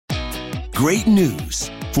great news.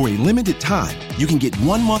 For a limited time, you can get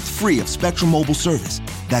 1 month free of Spectrum Mobile service.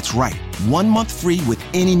 That's right, 1 month free with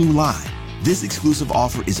any new line. This exclusive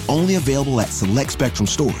offer is only available at select Spectrum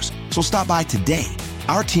stores, so stop by today.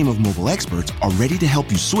 Our team of mobile experts are ready to help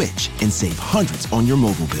you switch and save hundreds on your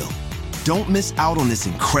mobile bill. Don't miss out on this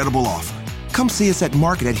incredible offer. Come see us at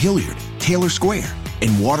Market at Hilliard, Taylor Square,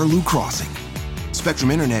 and Waterloo Crossing. Spectrum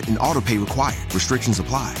Internet and autopay required. Restrictions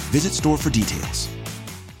apply. Visit store for details.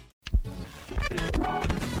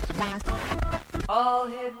 All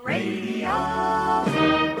Hit Radio.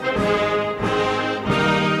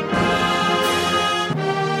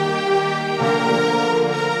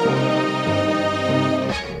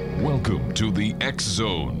 Welcome to the X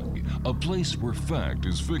Zone, a place where fact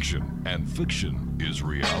is fiction and fiction is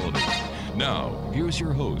reality. Now, here's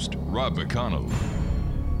your host, Rob McConnell.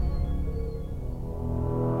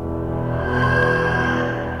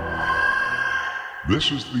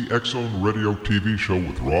 This is the X Zone Radio TV show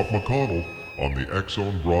with Rob McConnell on the X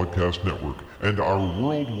Zone Broadcast Network and our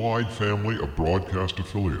worldwide family of broadcast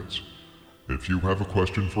affiliates. If you have a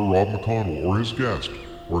question for Rob McConnell or his guest,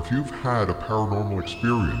 or if you've had a paranormal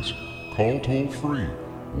experience, call toll-free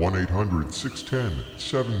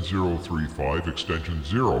 1-800-610-7035 extension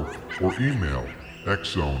 0 or email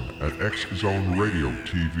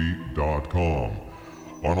xzone@xzoneradiotv.com.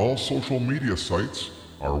 On all social media sites,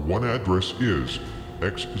 our one address is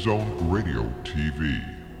X Zone Radio TV.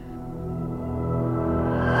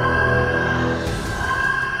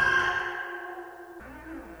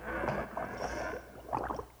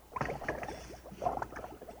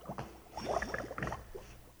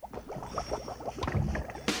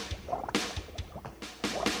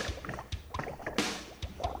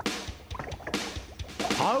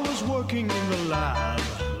 I was working in the lab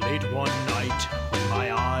late one night when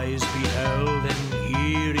my eyes beheld an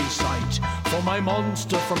eerie sight. For my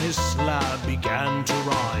monster from his slab began to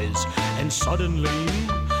rise, and suddenly,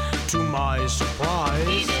 to my surprise,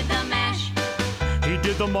 he did the mash. He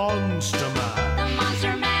did the monster mash. The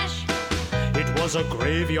monster mash. It was a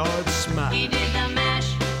graveyard smash. He did the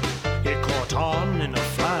mash. It caught on in a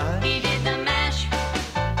flash. He did the mash.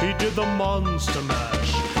 He did the monster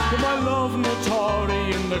mash. With my love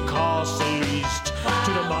Natari in the castle east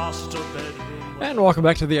to the master bedroom. And welcome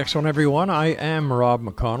back to the X Zone, everyone. I am Rob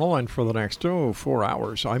McConnell, and for the next 4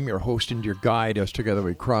 hours, I'm your host and your guide as together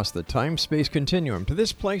we cross the time-space continuum to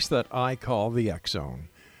this place that I call the X Zone.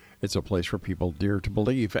 It's a place where people dare to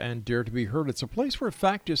believe and dare to be heard. It's a place where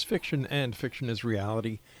fact is fiction and fiction is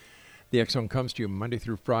reality. The X Zone comes to you Monday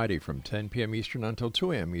through Friday from 10 p.m. Eastern until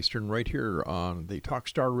 2 a.m. Eastern right here on the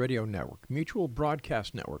Talkstar Radio Network, Mutual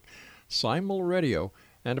Broadcast Network, Simul Radio,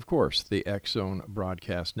 and, of course, the X Zone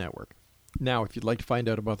Broadcast Network. Now, if you'd like to find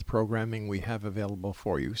out about the programming we have available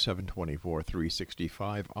for you,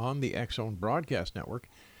 724-365 on the X Zone Broadcast Network,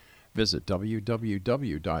 visit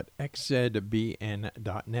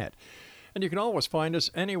www.xzbn.net. And you can always find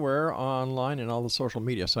us anywhere online and all the social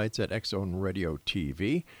media sites at X Zone Radio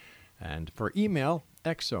TV. And for email,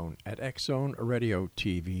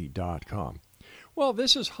 xzone@xzoneradiotv.com. Well,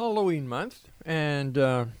 this is Halloween month, and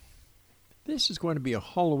this is going to be a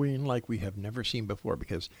Halloween like we have never seen before,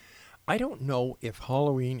 because I don't know if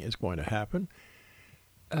Halloween is going to happen.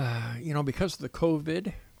 Because of the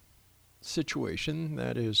COVID situation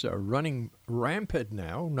that is running rampant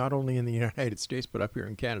now, not only in the United States, but up here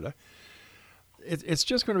in Canada. It's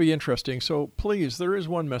just going to be interesting. So please, there is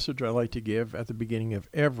one message I like to give at the beginning of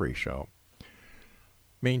every show.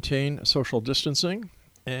 Maintain social distancing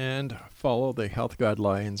and follow the health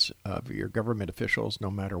guidelines of your government officials no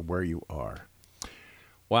matter where you are.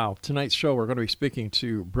 Wow, tonight's show we're going to be speaking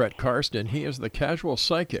to Brett Carsten. He is the Casual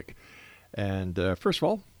Psychic. And first of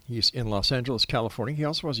all, he's in Los Angeles, California. He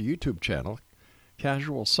also has a YouTube channel,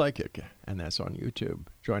 Casual Psychic, and that's on YouTube.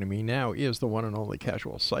 Joining me now is the one and only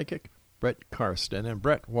Casual Psychic, Brett Carsten. And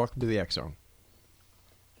Brett, welcome to the X Zone.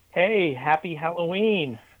 Hey, happy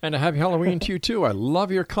Halloween. And a happy Halloween to you, too. I love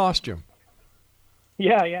your costume.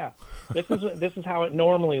 Yeah. This is how it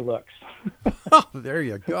normally looks. Oh, there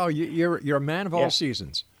you go. You're a man of all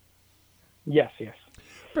seasons. Yes.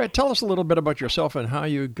 Brett, tell us a little bit about yourself and how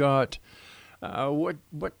you got, what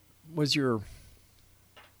was your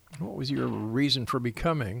reason for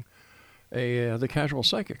becoming the Casual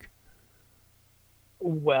Psychic?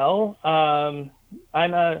 Well, I'm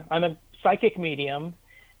a psychic medium,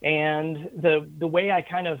 and the way I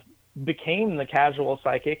kind of became the Casual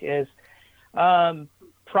Psychic is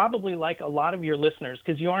probably like a lot of your listeners,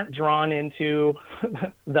 because you aren't drawn into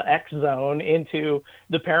the X Zone, into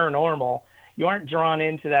the paranormal. You aren't drawn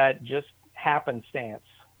into that just happenstance.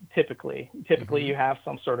 Typically, you have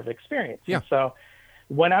some sort of experience. Yeah. And so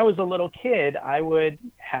when I was a little kid, I would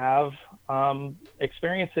have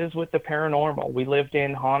experiences with the paranormal. We lived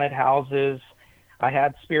in haunted houses. I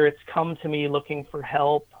had spirits come to me looking for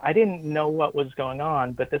help. I didn't know what was going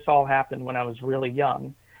on, but this all happened when I was really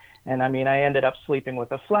young. And I mean, I ended up sleeping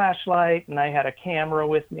with a flashlight, and I had a camera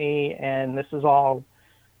with me, and this is all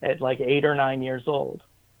at like 8 or 9 years old.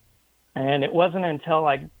 And it wasn't until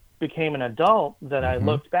I became an adult that I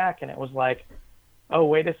looked back, and it was like, oh,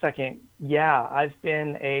 wait a second. Yeah, I've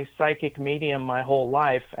been a psychic medium my whole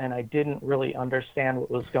life, and I didn't really understand what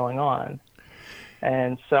was going on.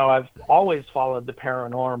 And so I've always followed the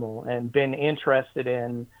paranormal and been interested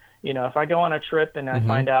in, you know, if I go on a trip and I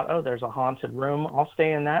find out, oh, there's a haunted room, I'll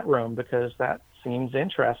stay in that room because that seems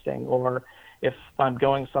interesting. Or if I'm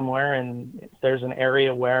going somewhere and there's an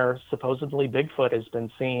area where supposedly Bigfoot has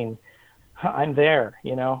been seen, I'm there,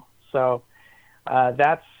 you know. So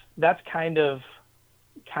that's kind of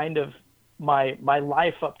my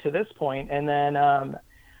life up to this point. And then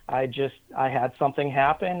I had something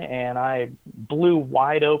happen, and I blew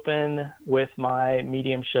wide open with my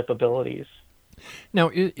mediumship abilities. Now,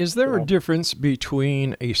 is there a difference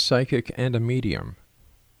between a psychic and a medium?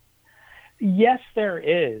 Yes, there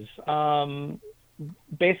is.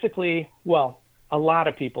 Basically, well, a lot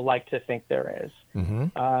of people like to think there is.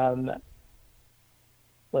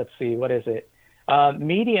 Let's see, what is it?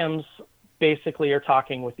 Mediums basically are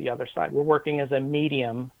talking with the other side. We're working as a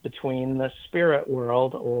medium between the spirit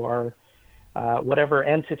world or whatever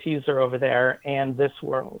entities are over there and this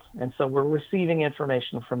world. And so we're receiving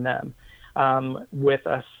information from them. With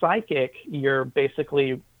a psychic, you're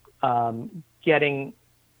basically getting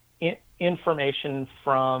information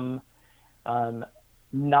from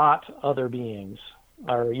not other beings,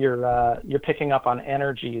 or you're picking up on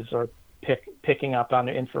energies or picking up on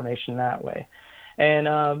information that way. And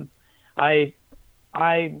I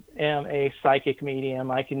am a psychic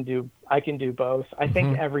medium. I can do both. I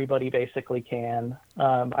think everybody basically can.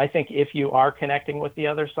 I think if you are connecting with the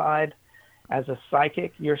other side as a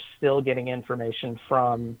psychic, you're still getting information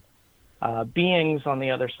from beings on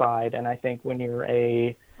the other side. And I think when you're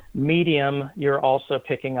a medium, you're also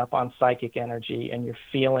picking up on psychic energy, and you're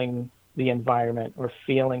feeling the environment or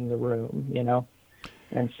feeling the room, you know?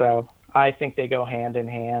 And so I think they go hand in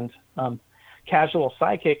hand. Casual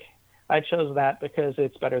psychic, I chose that because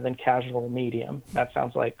it's better than casual medium. That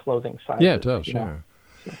sounds like clothing sizes. Yeah, it does. You know?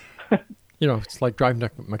 Yeah. You know, it's like driving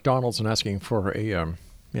to McDonald's and asking for a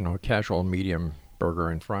a casual medium burger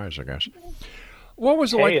and fries, I guess. What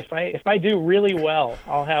was it like? If I do really well,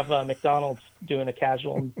 I'll have McDonald's doing a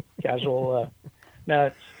casual. No,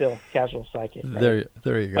 it's still casual psychic. Right?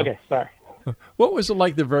 There you go. Okay, sorry. What was it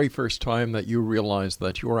like the very first time that you realized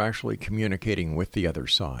that you were actually communicating with the other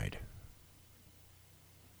side?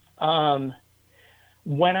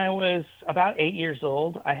 When I was about 8 years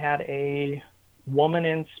old, I had a woman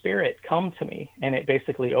in spirit come to me, and it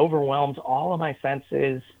basically overwhelmed all of my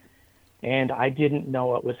senses, and I didn't know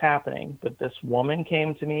what was happening. But this woman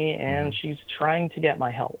came to me, and she's trying to get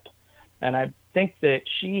my help. And I think that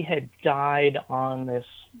she had died on this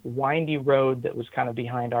windy road that was kind of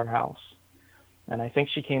behind our house. And I think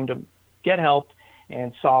she came to get help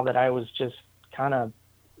and saw that I was just kind of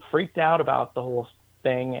freaked out about the whole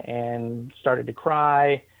thing and started to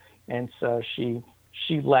cry. And so she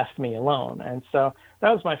left me alone. And so that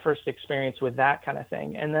was my first experience with that kind of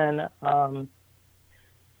thing. And then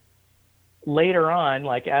later on,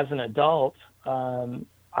 like as an adult,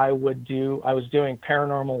 I was doing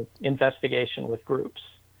paranormal investigation with groups.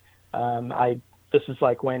 This is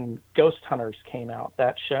like when Ghost Hunters came out,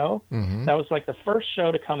 that show. That was like the first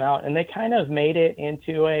show to come out, and they kind of made it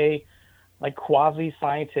into a like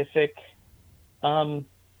quasi-scientific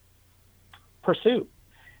pursuit.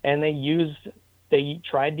 And they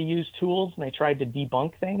tried to use tools, and they tried to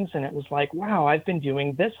debunk things, and it was like, wow, I've been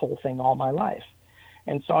doing this whole thing all my life.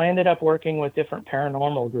 And so I ended up working with different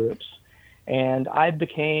paranormal groups. And I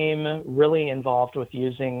became really involved with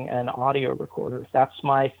using an audio recorder. That's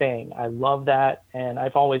my thing. I love that. And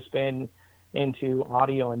I've always been into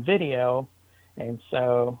audio and video. And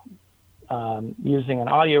so using an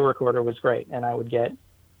audio recorder was great. And I would get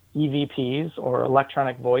EVPs, or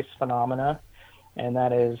electronic voice phenomena. And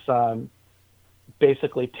that is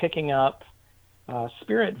basically picking up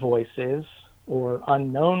spirit voices or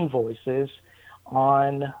unknown voices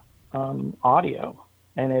on audio.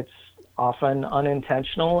 And it's often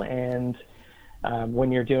unintentional, and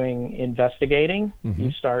when you're doing investigating,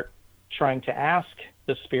 you start trying to ask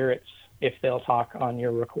the spirits if they'll talk on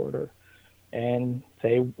your recorder, and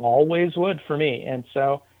they always would for me. And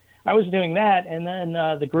so I was doing that, and then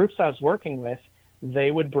the groups I was working with,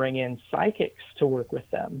 they would bring in psychics to work with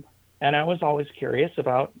them, And I was always curious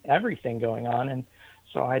about everything going on. And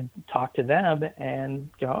so I'd talk to them and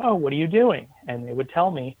go, oh, what are you doing? And they would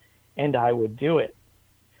tell me, and I would do it.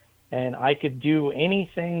 And I could do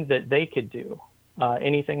anything that they could do,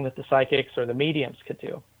 anything that the psychics or the mediums could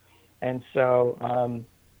do. And so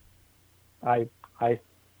I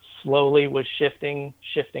slowly was shifting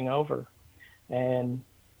over, and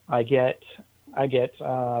I get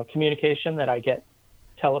communication that I get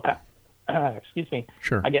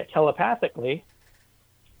Sure. I get telepathically,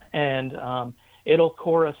 and it'll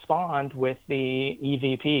correspond with the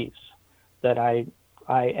EVPs that I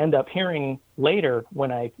end up hearing later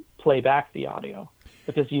when I play back the audio,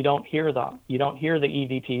 because you don't hear the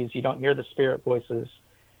EVPs, you don't hear the spirit voices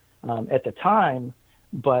at the time,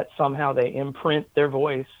 but somehow they imprint their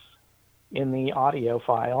voice in the audio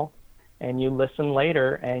file, and you listen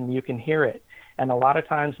later and you can hear it. And a lot of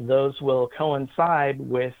times those will coincide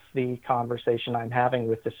with the conversation I'm having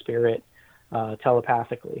with the spirit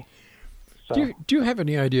telepathically. So, Do you have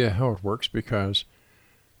any idea how it works? Because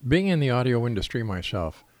being in the audio industry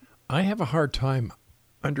myself, I have a hard time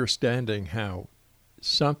understanding how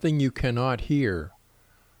something you cannot hear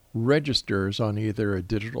registers on either a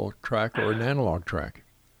digital track or an analog track.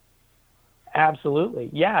 Absolutely.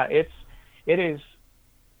 Yeah, it is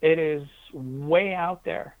way out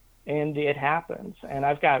there, and it happens. And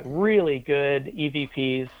I've got really good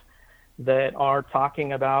EVPs that are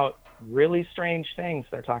talking about really strange things.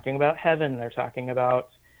 They're talking about heaven. They're talking about,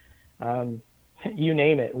 you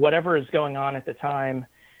name it, whatever is going on at the time.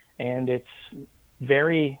 And it's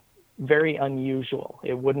very, very unusual.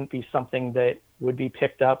 It wouldn't be something that would be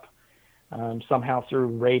picked up somehow through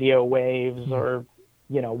radio waves or,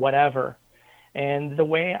 whatever. And the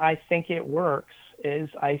way I think it works is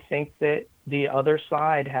I think that the other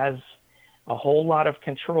side has a whole lot of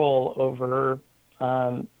control over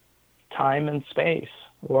time and space,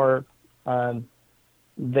 or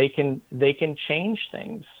they can change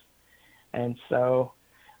things. And so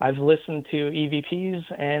I've listened to EVPs,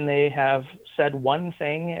 and they have said one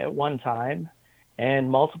thing at one time, and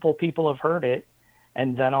multiple people have heard it,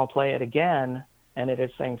 and then I'll play it again, and it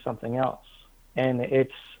is saying something else. And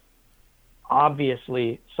it's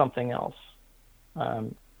obviously something else.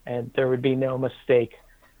 And there would be no mistake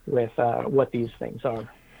with what these things are.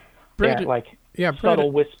 Brad,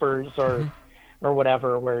 subtle whispers or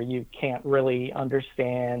whatever, where you can't really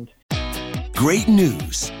understand. Great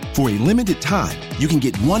news! For a limited time, you can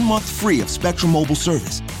get 1 month free of Spectrum Mobile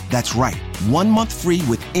service. That's right, 1 month free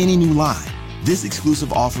with any new line. This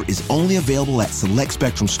exclusive offer is only available at select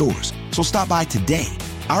Spectrum stores, so stop by today.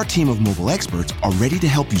 Our team of mobile experts are ready to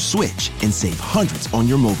help you switch and save hundreds on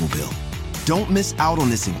your mobile bill. Don't miss out on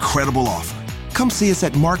this incredible offer. Come see us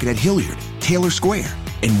at Market at Hilliard, Taylor Square,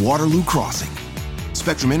 and Waterloo Crossing.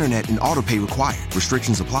 Spectrum Internet and autopay required.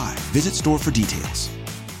 Restrictions apply. Visit store for details.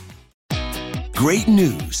 Great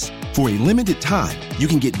news! For a limited time, you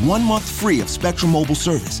can get 1 month free of Spectrum Mobile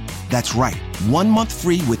service. That's right, 1 month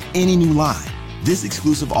free with any new line. This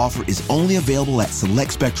exclusive offer is only available at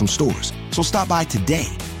select Spectrum stores, so stop by today.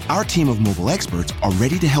 Our team of mobile experts are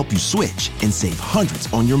ready to help you switch and save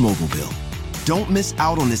hundreds on your mobile bill. Don't miss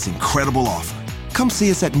out on this incredible offer. Come see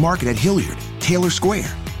us at Market at Hilliard, Taylor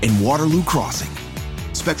Square, and Waterloo Crossing.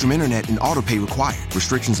 Spectrum Internet and autopay required.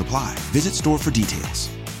 Restrictions apply. Visit store for details.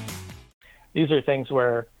 These are things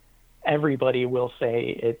where everybody will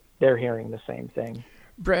say they're hearing the same thing.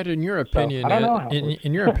 Brad, in your opinion,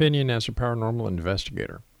 in your opinion as a paranormal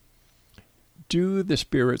investigator, do the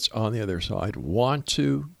spirits on the other side want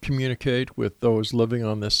to communicate with those living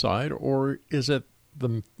on this side, or is it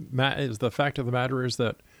the fact of the matter is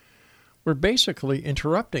that we're basically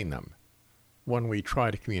interrupting them when we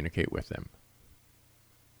try to communicate with them?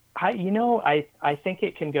 I think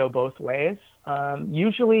it can go both ways.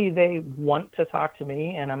 Usually they want to talk to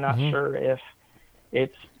me, and I'm not sure if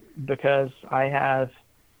it's because I have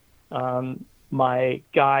my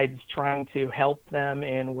guides trying to help them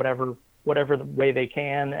in whatever the way they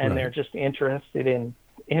can, and they're just interested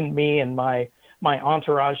in me and my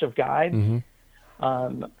entourage of guides,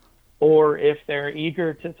 or if they're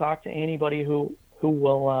eager to talk to anybody who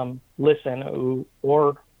will listen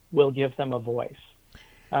or will give them a voice.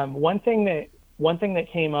 One thing that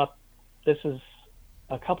came up, this is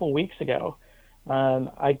a couple weeks ago,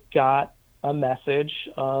 I got a message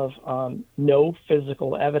of no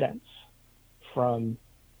physical evidence from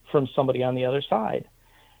somebody on the other side.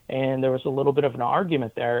 And there was a little bit of an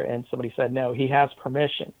argument there, and somebody said, no, he has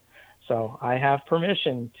permission. So I have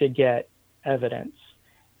permission to get evidence.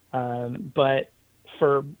 But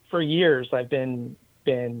for years, I've been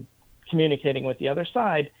communicating with the other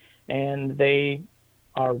side, and they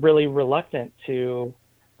are really reluctant to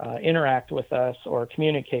interact with us or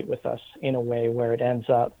communicate with us in a way where it ends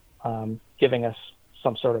up giving us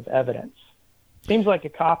some sort of evidence. Seems like a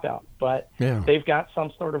cop-out, but they've got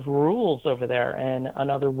some sort of rules over there. And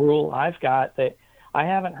another rule I've got that I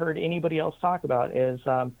haven't heard anybody else talk about is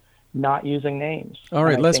not using names. All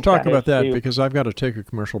right, let's talk about that because I've got to take a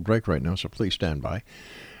commercial break right now, so please stand by.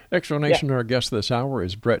 Explanation, our guest this hour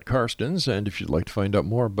is Brett Carstens, and if you'd like to find out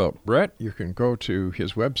more about Brett, you can go to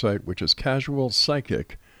his website, which is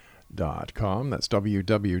casualpsychic.com. That's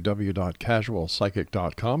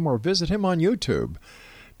www.casualpsychic.com, or visit him on YouTube.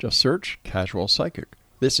 Just search Casual Psychic.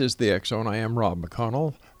 This is the X-Zone. I am Rob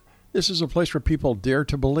McConnell. This is a place where people dare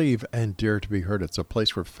to believe and dare to be heard. It's a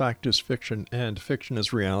place where fact is fiction and fiction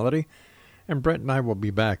is reality. And Brett and I will be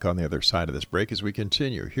back on the other side of this break as we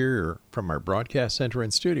continue here from our broadcast center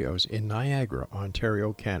and studios in Niagara,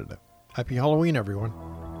 Ontario, Canada. Happy Halloween, everyone.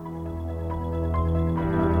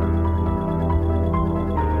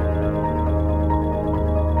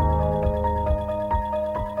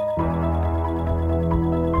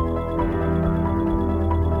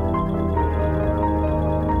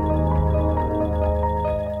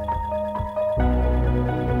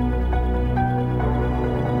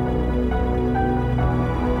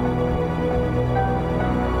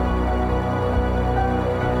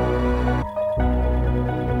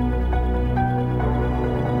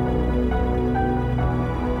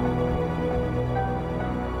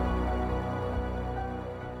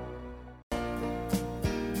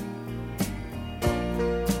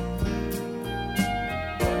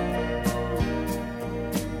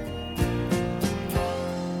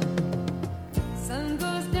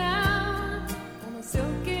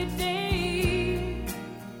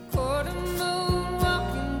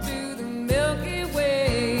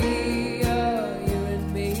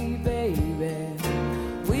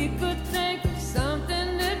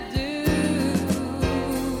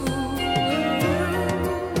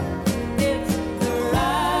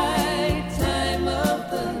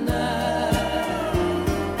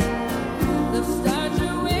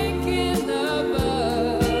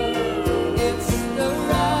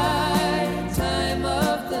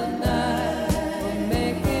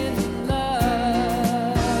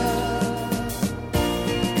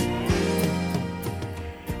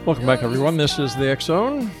 Welcome back, everyone. This is the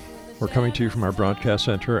X-Zone. We're coming to you from our broadcast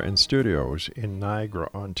center and studios in Niagara,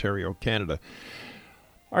 Ontario, Canada.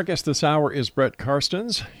 Our guest this hour is Brett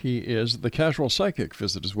Carstens. He is the Casual Psychic.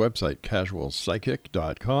 Visit his website,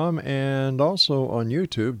 casualpsychic.com, and also on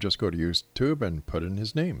YouTube. Just go to YouTube and put in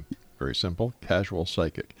his name. Very simple, Casual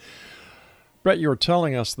Psychic. Brett, you were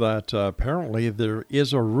telling us that apparently there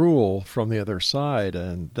is a rule from the other side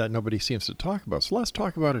and that nobody seems to talk about. So let's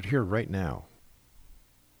talk about it here right now.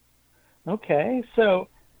 Okay, so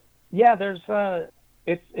yeah,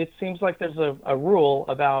 it seems like there's a rule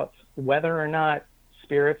about whether or not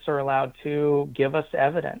spirits are allowed to give us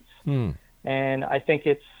evidence. And I think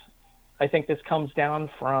this comes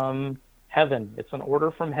down from heaven. It's an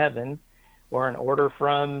order from heaven, or an order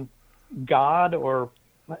from God, or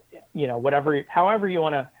however you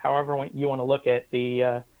want to look at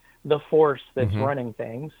the force that's running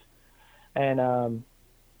things. And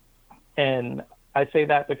I say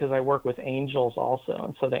that because I work with angels also,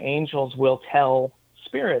 and so the angels will tell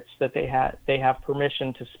spirits that they have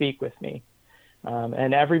permission to speak with me.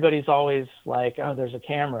 And everybody's always like, "Oh, there's a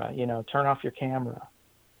camera, turn off your camera,"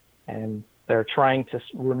 and they're trying to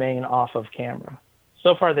remain off of camera.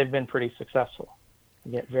 So far, they've been pretty successful.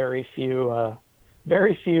 You get very few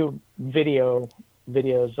videos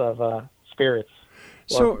of spirits.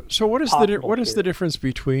 So what is the difference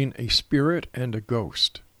between a spirit and a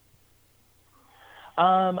ghost?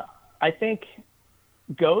 I think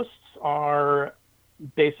ghosts are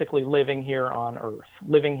basically living here on Earth,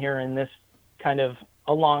 living here in this kind of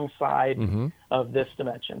alongside of this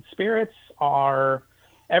dimension. Spirits are,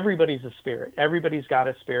 everybody's a spirit. Everybody's got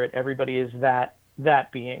a spirit. Everybody is that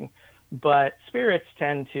being. But spirits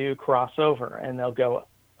tend to cross over, and they'll go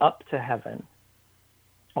up to heaven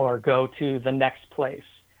or go to the next place.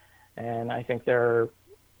 And I think there are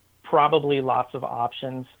probably lots of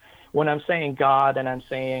options. When I'm saying God and I'm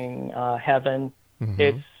saying heaven,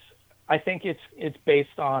 I think it's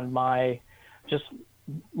based on my just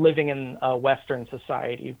living in a Western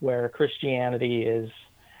society where Christianity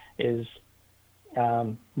is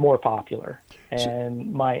more popular,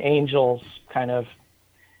 and my angels kind of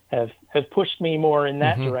have pushed me more in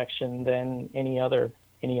that direction than any other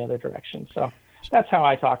direction. So that's how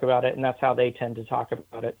I talk about it, and that's how they tend to talk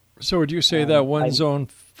about it. So would you say that one's own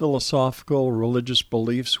philosophical, religious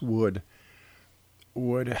beliefs would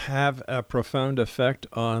would have a profound effect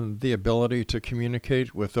on the ability to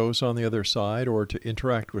communicate with those on the other side or to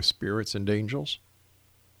interact with spirits and angels?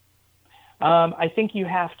 I think you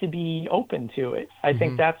have to be open to it. I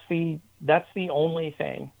think that's the only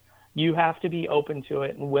thing. You have to be open to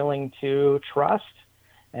it and willing to trust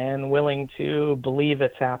and willing to believe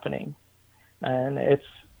it's happening. And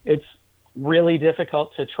it's really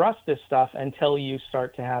difficult to trust this stuff until you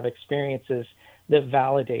start to have experiences that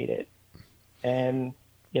validate it. And,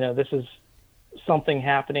 this is something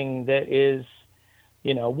happening that is,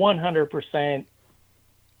 100%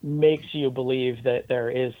 makes you believe that there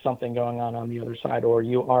is something going on the other side, or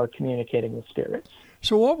you are communicating with spirits.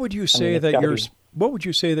 So what would you say what would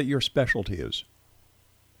you say that your specialty is?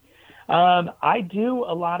 I do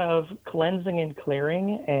a lot of cleansing and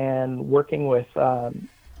clearing and working with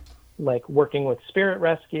spirit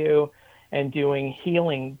rescue and doing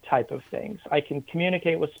healing type of things. I can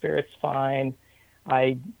communicate with spirits fine.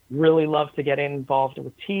 I really love to get involved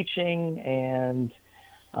with teaching and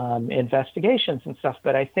investigations and stuff,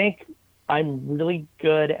 but I think I'm really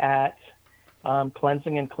good at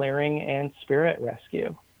cleansing and clearing and spirit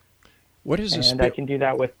rescue. What is I can do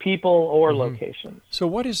that with people or locations. So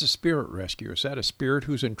what is a spirit rescue? Is that a spirit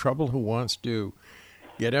who's in trouble who wants to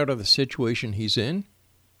get out of the situation he's in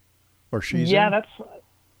or she's in?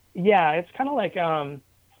 It's kind of like,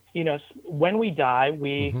 when we die,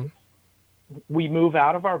 we move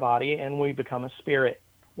out of our body and we become a spirit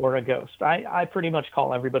or a ghost. I pretty much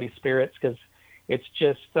call everybody spirits because it's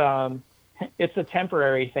just, it's a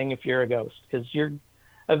temporary thing if you're a ghost, because you're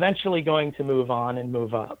eventually going to move on and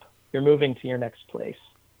move up. You're moving to your next place.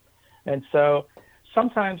 And so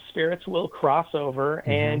sometimes spirits will cross over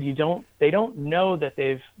and they don't know that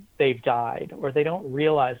they've died, or they don't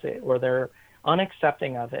realize it, or they're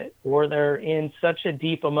unaccepting of it, or they're in such a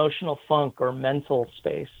deep emotional funk or mental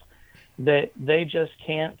space that they just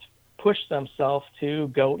can't push themselves to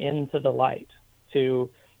go into the light, to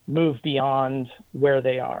move beyond where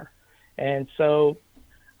they are. And so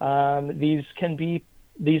these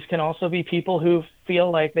can also be people who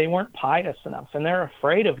feel like they weren't pious enough and they're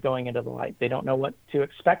afraid of going into the light. They don't know what to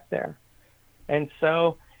expect there. And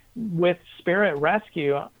so with spirit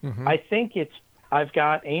rescue, I think I've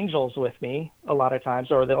got angels with me a lot of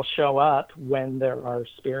times, or they'll show up when there are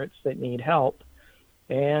spirits that need help.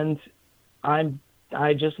 And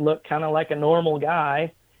I just look kind of like a normal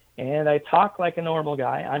guy, and I talk like a normal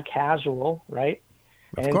guy. I'm casual, right?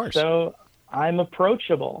 Of course. So I'm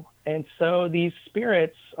approachable. And so these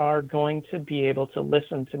spirits are going to be able to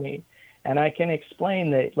listen to me. And I can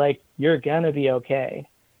explain that, like, you're going to be okay.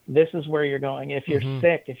 This is where you're going. If you're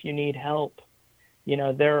sick, if you need help,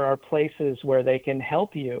 there are places where they can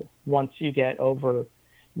help you once you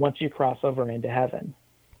cross over into heaven.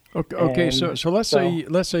 Okay. So let's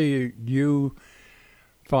say you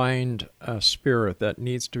find a spirit that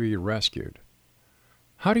needs to be rescued.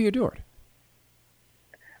 How do you do it?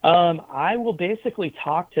 I will basically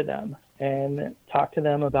talk to them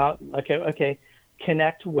about,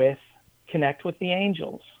 connect with the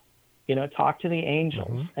angels, talk to the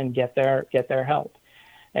angels and get their help.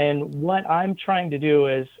 And what I'm trying to do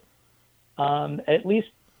is, at least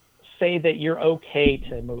say that you're okay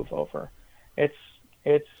to move over. It's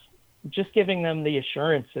just giving them the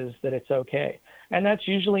assurances that it's okay. And that's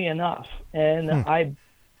usually enough. And I've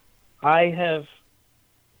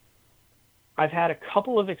had a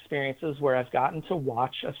couple of experiences where I've gotten to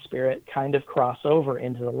watch a spirit kind of cross over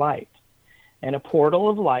into the light, and a portal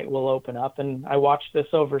of light will open up. And I watched this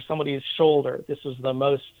over somebody's shoulder. This was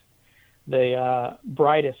the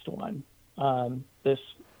brightest one. This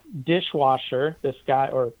dishwasher, this guy,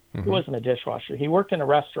 or he wasn't a dishwasher. He worked in a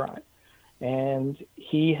restaurant, and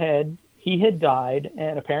he had died,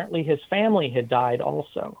 and apparently his family had died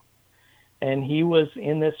also. And he was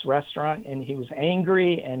in this restaurant, and he was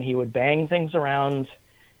angry, and he would bang things around.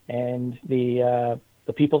 And the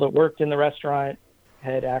people that worked in the restaurant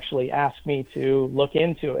had actually asked me to look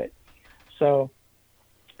into it. So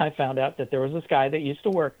I found out that there was this guy that used to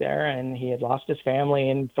work there, and he had lost his family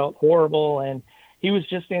and felt horrible, and he was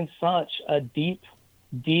just in such a deep,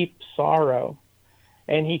 deep sorrow,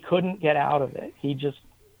 and he couldn't get out of it.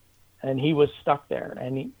 And he was stuck there,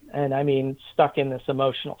 and I mean stuck in this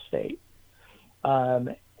emotional state.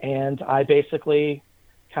 And I basically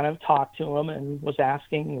kind of talked to him and was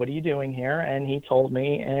asking, what are you doing here? And he told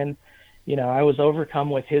me, and, I was overcome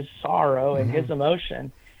with his sorrow and his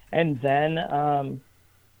emotion. And then,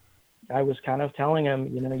 I was kind of telling him,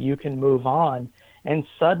 you can move on. And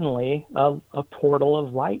suddenly a portal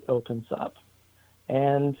of light opens up,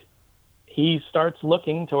 and he starts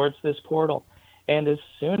looking towards this portal. And as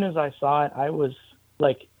soon as I saw it,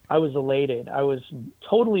 was elated. I was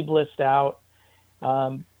totally blissed out.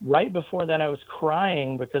 Right before that, I was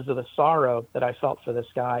crying because of the sorrow that I felt for this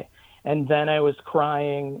guy. And then I was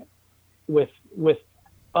crying with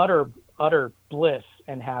utter bliss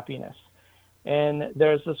and happiness. And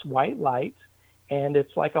there's this white light, and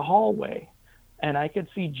it's like a hallway. And I could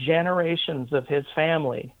see generations of his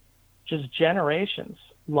family, just generations,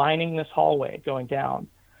 lining this hallway going down.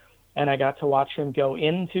 And I got to watch him go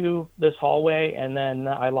into this hallway, and then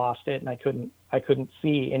I lost it, and I couldn't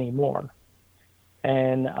see anymore.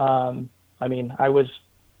 And I mean, I was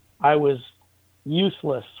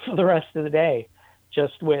useless for the rest of the day,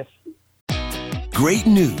 just with. Great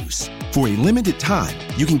news! For a limited time,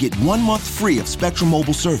 you can get 1 month free of Spectrum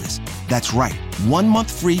Mobile service. That's right, 1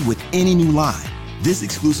 month free with any new line. This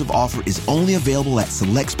exclusive offer is only available at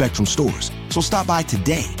select Spectrum stores, so stop by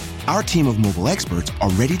today. Our team of mobile experts are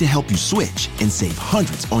ready to help you switch and save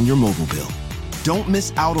hundreds on your mobile bill. Don't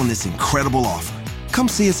miss out on this incredible offer. Come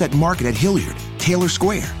see us at Market at Hilliard, Taylor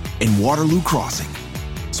Square, and Waterloo Crossing.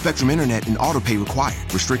 Spectrum Internet and autopay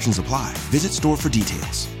required. Restrictions apply. Visit store for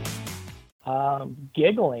details.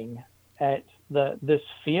 Giggling at this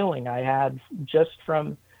feeling I had just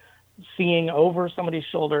from seeing over somebody's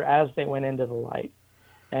shoulder as they went into the light.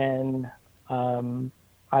 And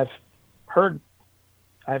I've heard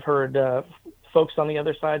folks on the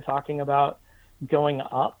other side talking about going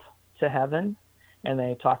up to heaven, and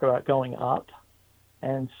they talk about going up.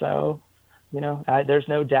 And so, there's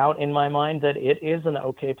no doubt in my mind that it is an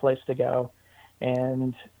okay place to go,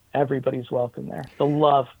 and everybody's welcome there. The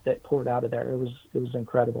love that poured out of there, it was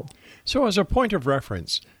incredible. So as a point of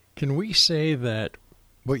reference, can we say that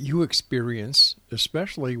what you experience,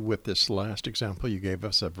 especially with this last example you gave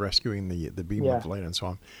us of rescuing the beam of light and so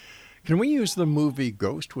on, can we use the movie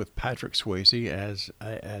Ghost with Patrick Swayze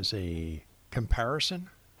as a comparison?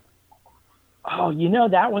 Oh,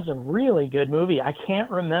 that was a really good movie. I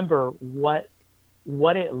can't remember what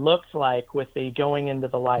it looked like with the going into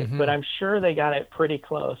the light, but I'm sure they got it pretty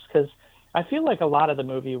close, because I feel like a lot of the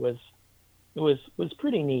movie was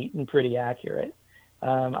pretty neat and pretty accurate.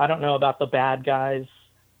 I don't know about the bad guys,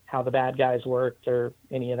 how the bad guys worked or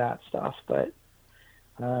any of that stuff, but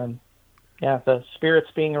the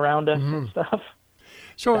spirits being around us and stuff.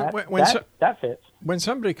 So that fits. When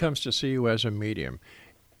somebody comes to see you as a medium,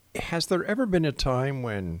 has there ever been a time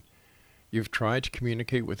when you've tried to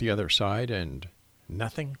communicate with the other side and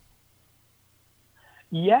nothing?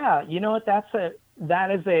 Yeah, you know what?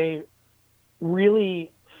 That is a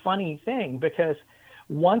really funny thing, because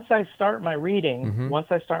once I start my reading, once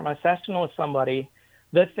I start my session with somebody,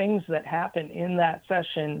 the things that happen in that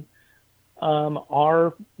session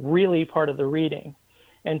are really part of the reading.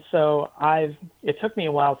 And so it took me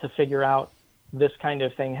a while to figure out this kind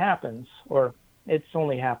of thing happens, or it's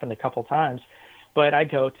only happened a couple times, but I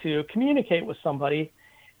go to communicate with somebody,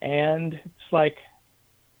 and it's like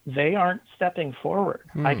they aren't stepping forward.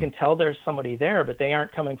 I can tell there's somebody there, but they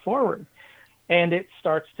aren't coming forward. And it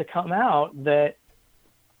starts to come out that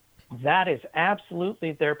is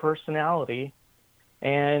absolutely their personality.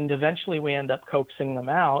 And eventually we end up coaxing them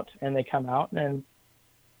out, and they come out, and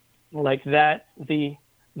like that, the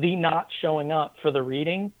not showing up for the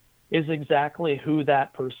reading is exactly who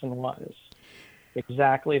that person was.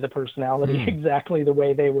 Exactly the personality, exactly the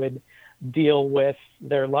way they would deal with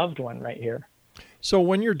their loved one right here. So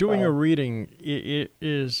when you're doing a reading,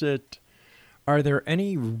 are there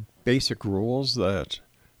any basic rules that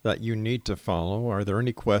you need to follow? Are there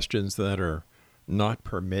any questions that are not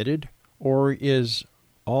permitted? Or is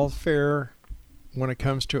all fair when it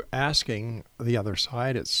comes to asking the other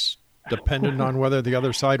side? It's dependent on whether the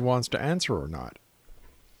other side wants to answer or not.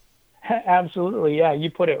 Absolutely. Yeah,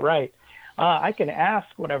 you put it right. I can ask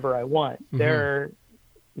whatever I want.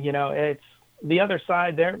 It's the other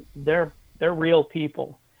side. They're real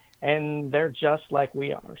people, and they're just like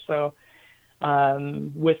we are. So,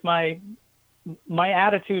 with my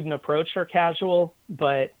attitude and approach are casual,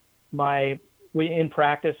 but in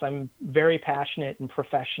practice, I'm very passionate and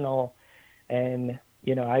professional, and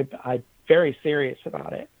I'm very serious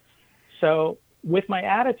about it. So with my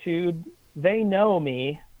attitude, they know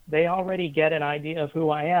me. They already get an idea of who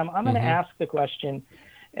I am. I'm going to ask the question,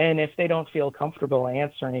 and if they don't feel comfortable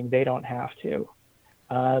answering, they don't have to.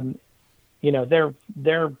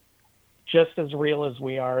 They're just as real as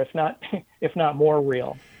we are, if not more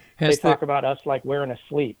real. They talk about us like we're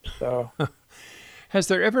asleep. So, has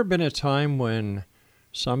there ever been a time when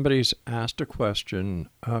somebody's asked a question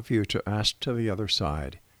of you to ask to the other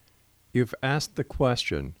side? You've asked the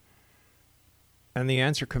question, and the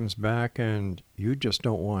answer comes back, and you just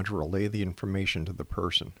don't want to relay the information to the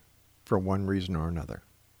person for one reason or another?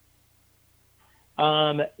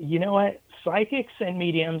 You know what? Psychics and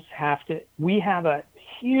mediums we have a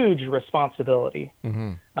huge responsibility.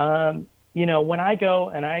 You know, when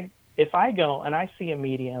if I go and I see a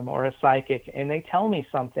medium or a psychic and they tell me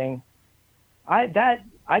something, I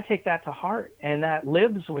take that to heart, and that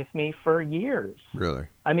lives with me for years. Really?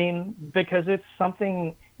 I mean, because it's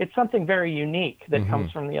something very unique that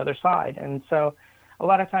comes from the other side. And so a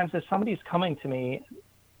lot of times if somebody's coming to me,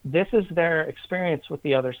 this is their experience with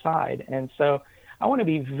the other side. And so I want to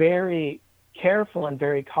be very careful and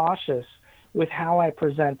very cautious with how I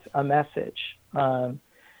present a message.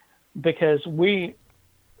 Because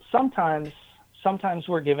sometimes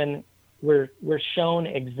we're shown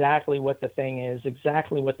exactly what the thing is,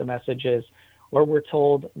 exactly what the message is, or we're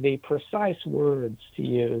told the precise words to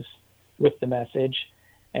use with the message.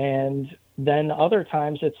 And then other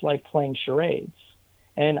times it's like playing charades.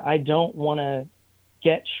 And I don't want to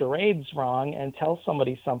get charades wrong and tell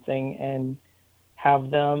somebody something and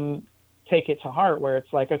have them take it to heart, where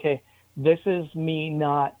it's like, okay, this is me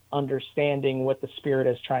not understanding what the spirit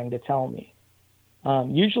is trying to tell me.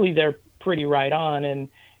 Usually they're pretty right on, and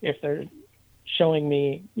if they're showing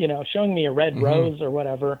me a red rose or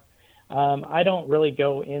whatever, I don't really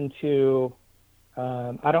go into,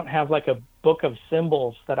 I don't have like a book of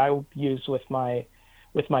symbols that I use with my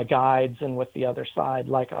guides and with the other side,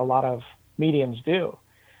 like a lot of mediums do.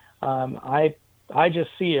 I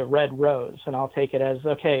just see a red rose, and I'll take it as,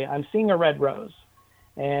 okay, I'm seeing a red rose.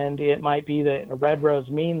 And it might be that a red rose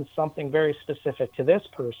means something very specific to this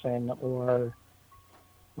person, or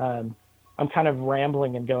I'm kind of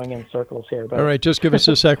rambling and going in circles here. But all right, just give us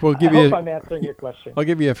a sec. We'll give I hope I'm answering your question. I'll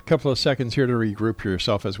give you a couple of seconds here to regroup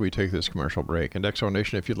yourself as we take this commercial break. And X Zone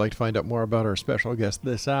Nation, if you'd like to find out more about our special guest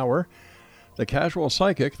this hour, the Casual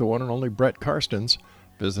Psychic, the one and only Brett Carstens,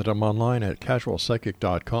 visit him online at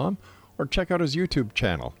casualpsychic.com or check out his YouTube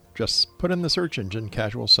channel. Just put in the search engine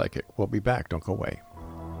Casual Psychic. We'll be back. Don't go away.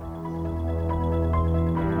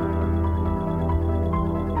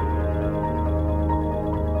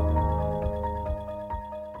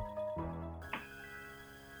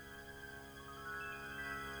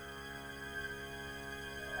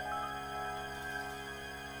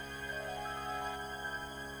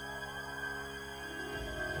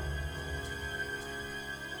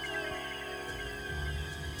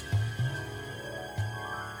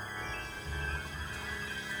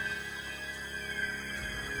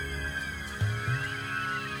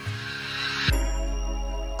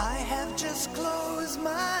 Just close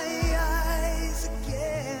my eyes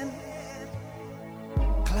again.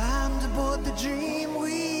 Climbed aboard the dream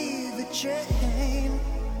with a chain.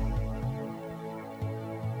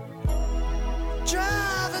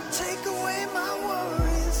 Driver, take away my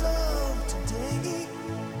worries of today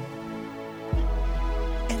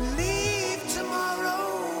and leave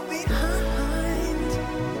tomorrow behind.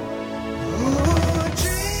 Oh,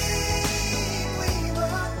 dream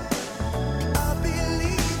weaver, I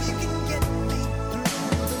believe you can get me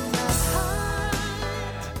through the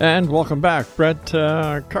night. And welcome back. Brett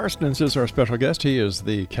Carstens is our special guest. He is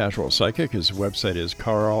the Casual Psychic. His website is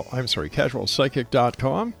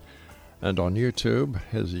casualpsychic.com. And on YouTube,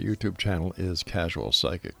 his YouTube channel is Casual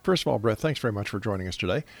Psychic. First of all, Brett, thanks very much for joining us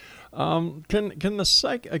today. Can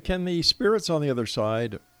the spirits on the other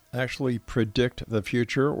side actually predict the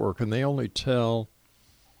future, or can they only tell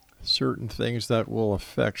certain things that will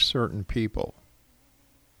affect certain people?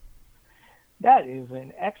 That is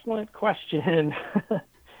an excellent question.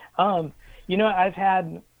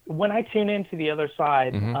 When I tune into the other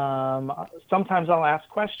side, sometimes I'll ask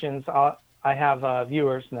questions. I have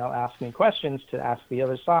viewers, and they'll ask me questions to ask the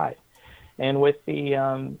other side. And with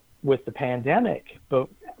the pandemic, but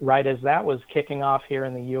right as that was kicking off here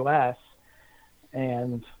in the U.S.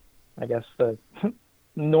 and I guess the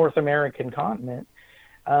North American continent,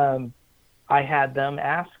 I had them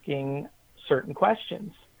asking certain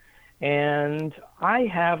questions. And I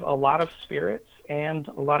have a lot of spirits and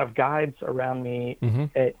a lot of guides around me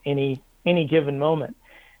at any given moment.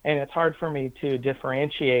 And it's hard for me to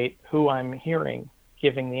differentiate who I'm hearing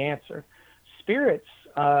giving the answer. Spirits,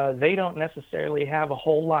 they don't necessarily have a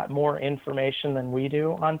whole lot more information than we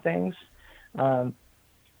do on things.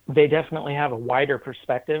 They definitely have a wider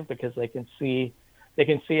perspective because they can see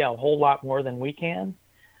a whole lot more than we can.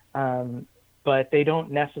 But they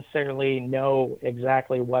don't necessarily know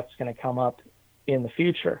exactly what's going to come up in the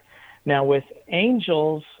future. Now with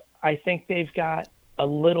angels, I think they've got a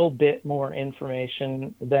little bit more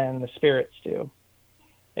information than the spirits do.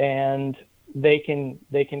 And they can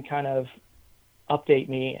kind of update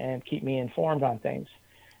me and keep me informed on things.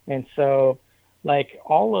 And so like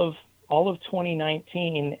all all of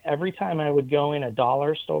 2019, every time I would go in a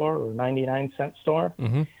dollar store or 99-cent store,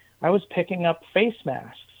 I was picking up face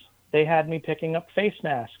masks. They had me picking up face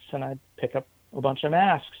masks, and I'd pick up a bunch of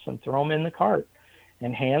masks and throw them in the cart,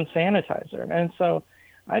 and hand sanitizer. And so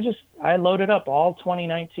I loaded up all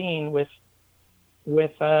 2019 with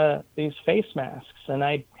these face masks, and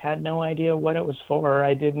I had no idea what it was for.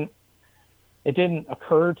 It didn't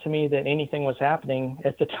occur to me that anything was happening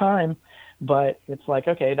at the time, but it's like,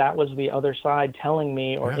 okay, that was the other side telling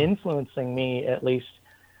me, or influencing me at least,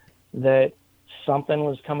 that something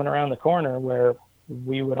was coming around the corner where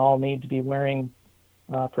we would all need to be wearing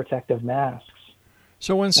protective masks.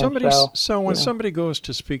 So when somebody goes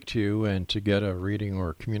to speak to you and to get a reading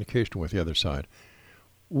or communication with the other side,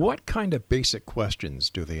 what kind of basic questions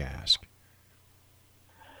do they ask?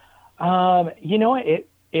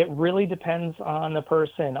 It really depends on the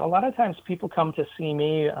person. A lot of times people come to see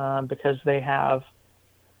me because they have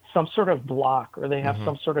some sort of block, or they have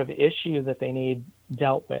some sort of issue that they need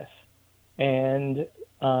dealt with. And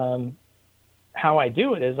how I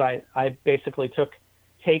do it is I basically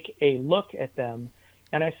take a look at them,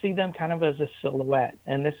 and I see them kind of as a silhouette.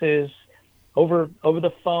 And this is over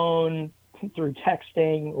the phone, through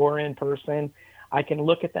texting, or in person. I can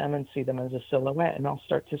look at them and see them as a silhouette, and I'll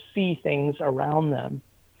start to see things around them.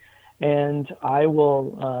 And I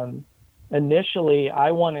will, initially, I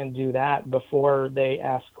want to do that before they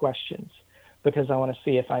ask questions, because I want to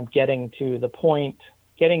see if I'm getting to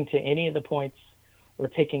any of the points, or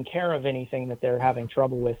taking care of anything that they're having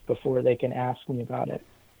trouble with before they can ask me about it.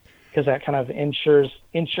 Because that kind of ensures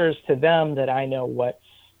to them that I know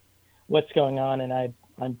what's going on, and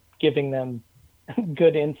I'm giving them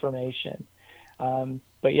good information.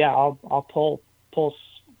 But yeah, I'll pull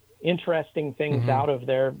interesting things out of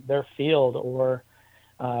their field, or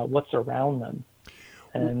what's around them,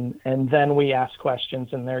 and then we ask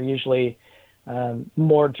questions, and they're usually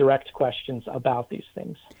more direct questions about these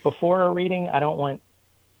things. Before a reading, I don't want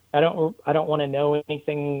to know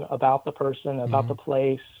anything about the person, about the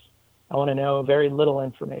place. I want to know very little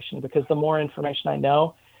information, because the more information I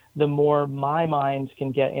know, the more my mind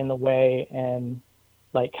can get in the way and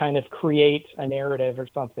like kind of create a narrative or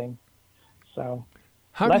something. So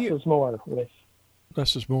less is more with.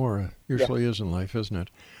 Less is more usually is in life, isn't it?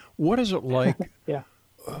 What is it like?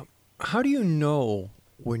 How do you know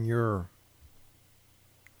when you're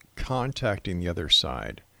contacting the other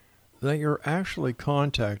side that you're actually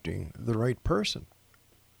contacting the right person?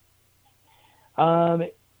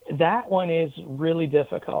 That one is really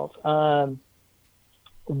difficult.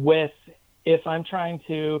 If I'm trying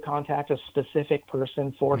to contact a specific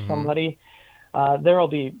person for somebody, there will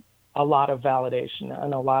be a lot of validation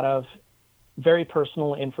and a lot of very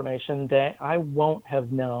personal information that I won't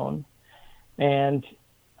have known. And,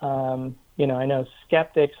 I know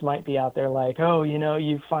skeptics might be out there like, oh,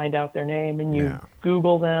 you find out their name and you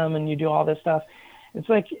Google them and you do all this stuff. It's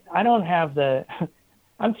like, I don't have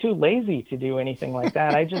I'm too lazy to do anything like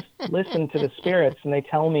that. I just listen to the spirits, and they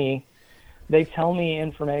tell me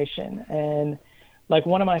information. And like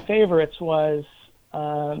one of my favorites was,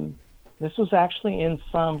 this was actually in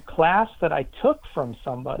some class that I took from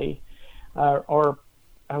somebody, or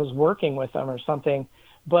I was working with them or something,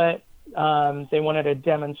 but they wanted a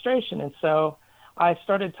demonstration. And so I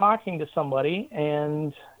started talking to somebody,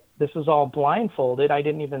 and this was all blindfolded. I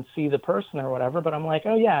didn't even see the person or whatever, but I'm like,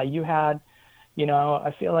 oh yeah, you had,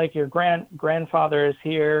 I feel like your grandfather is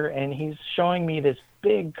here, and he's showing me this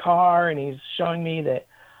big car, and he's showing me that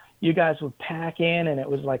you guys would pack in, and it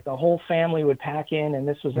was like the whole family would pack in, and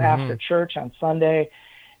this was after church on Sunday,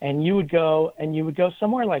 and you would go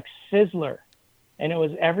somewhere like Sizzler, and it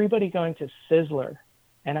was everybody going to Sizzler,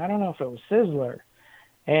 and I don't know if it was Sizzler,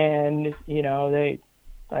 and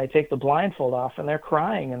I take the blindfold off, and they're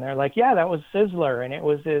crying, and they're like, yeah, that was Sizzler, and it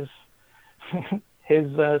was his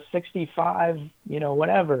 65,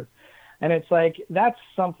 whatever. And it's like, that's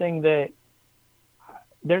something that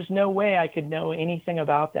there's no way I could know anything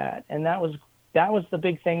about that. And that was the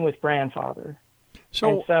big thing with grandfather.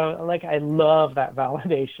 So like, I love that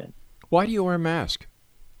validation. Why do you wear a mask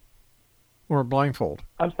or a blindfold?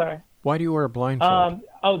 I'm sorry. Why do you wear a blindfold?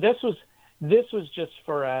 This was just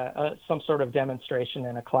for some sort of demonstration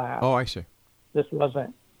in a class. Oh, I see. This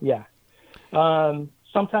wasn't. Yeah.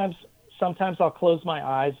 Sometimes I'll close my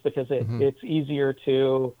eyes because it's easier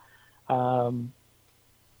to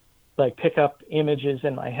like pick up images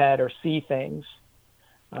in my head or see things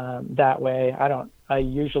that way. I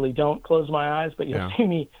usually don't close my eyes, but you'll see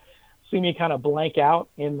me kind of blank out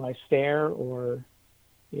in my stare, or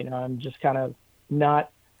I'm just kind of not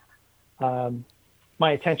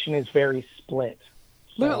my attention is very split.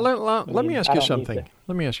 Let me ask I you don't need something. to.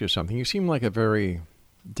 Let me ask you something. You seem like a very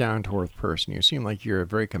down-to-earth person. You seem like you're a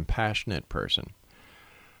very compassionate person.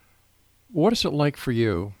 What is it like for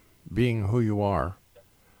you, being who you are,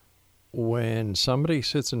 when somebody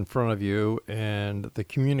sits in front of you and the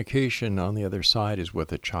communication on the other side is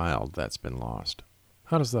with a child that's been lost?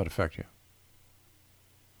 How does that affect you?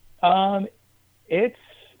 It's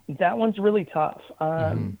that one's really tough.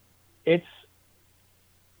 It's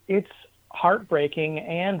heartbreaking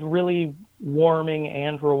and really warming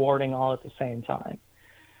and rewarding all at the same time.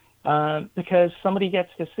 Because somebody gets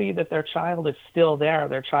to see that their child is still there.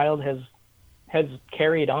 Their child has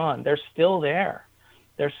carried on. They're still there.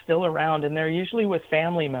 They're still around, and they're usually with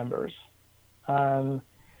family members.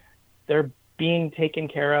 They're being taken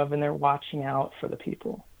care of, and they're watching out for the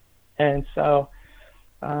people. And so,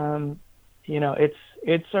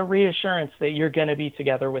 it's a reassurance that you're going to be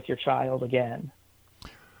together with your child again.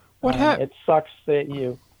 It sucks that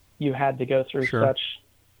you had to go through such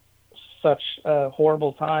a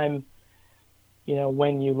horrible time,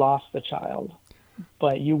 when you lost the child,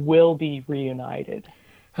 but you will be reunited.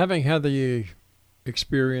 Having had the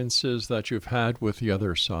experiences that you've had with the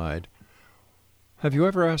other side, have you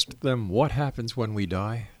ever asked them what happens when we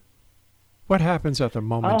die? What happens at the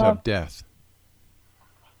moment of death?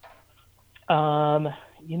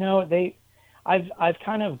 I've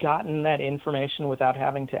kind of gotten that information without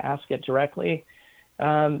having to ask it directly.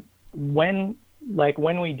 When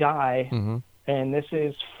we die, and this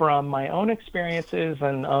is from my own experiences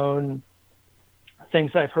and own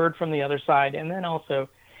things I've heard from the other side, and then also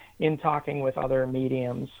in talking with other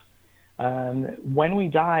mediums. When we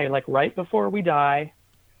die, like right before we die,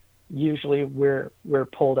 usually we're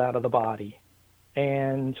pulled out of the body,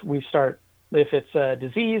 and we start, if it's a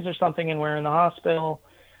disease or something and we're in the hospital,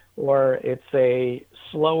 or it's a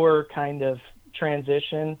slower kind of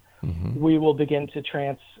transition, we will begin to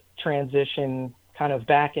transition kind of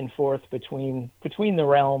back and forth between the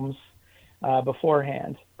realms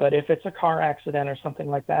beforehand. But if it's a car accident or something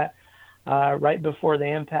like that, right before the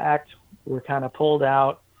impact, we're kind of pulled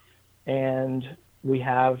out, and we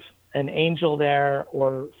have an angel there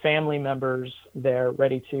or family members there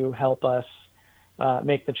ready to help us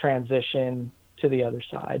make the transition to the other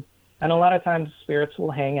side. And a lot of times spirits will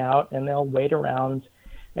hang out and they'll wait around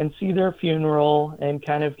and see their funeral and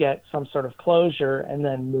kind of get some sort of closure, and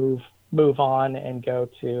then move on and go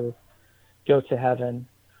to heaven.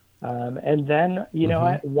 And then,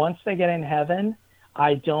 once they get in heaven,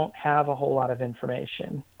 I don't have a whole lot of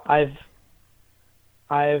information. I've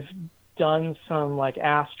done some like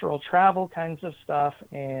astral travel kinds of stuff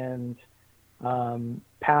and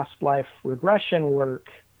past life regression work,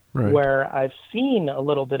 where I've seen a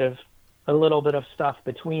little bit of stuff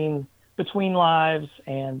between lives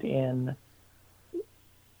and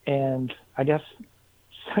I guess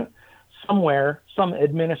somewhere, some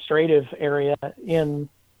administrative area in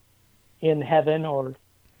heaven or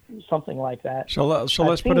something like that. So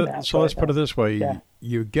let's put it this way: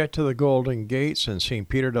 you get to the Golden Gates, and St.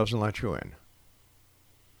 Peter doesn't let you in.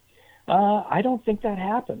 I don't think that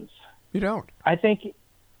happens. You don't? I think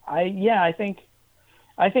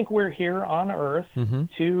we're here on Earth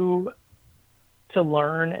to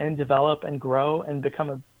learn and develop and grow and become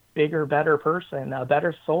a bigger, better person, a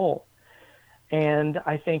better soul. And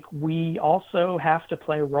I think we also have to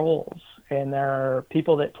play roles. And there are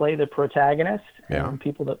people that play the protagonist and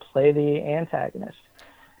people that play the antagonist.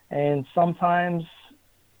 And sometimes,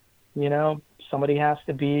 somebody has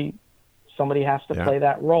to play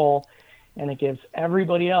that role, and it gives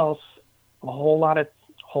everybody else a whole lot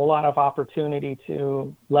of opportunity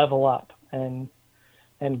to level up and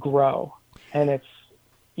grow. And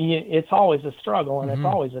it's always a struggle, and it's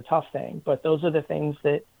always a tough thing. But those are the things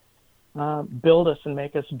that build us and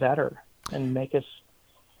make us better, and make us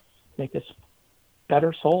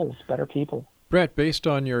better souls, better people. Brett, based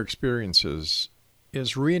on your experiences,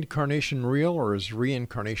 is reincarnation real, or is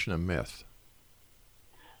reincarnation a myth?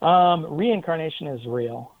 Reincarnation is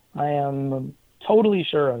real. I am totally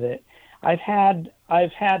sure of it. I've had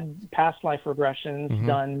past life regressions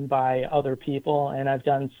done by other people, and I've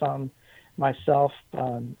done some myself,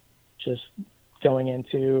 just going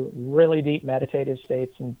into really deep meditative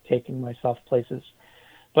states and taking myself places.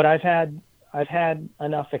 But I've had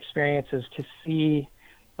enough experiences to see,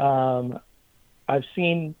 I've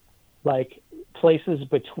seen like places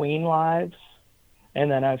between lives, and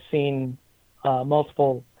then I've seen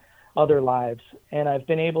multiple other lives, and I've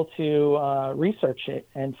been able to research it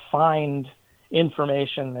and find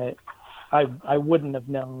information that I wouldn't have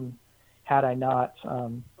known had I not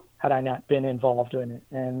been involved in it.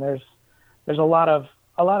 And there's a lot of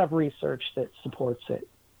research that supports it.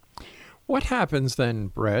 What happens then,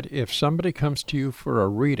 Brett, if somebody comes to you for a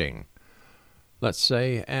reading? Let's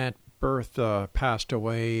say Aunt Bertha passed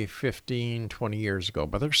away 15, 20 years ago,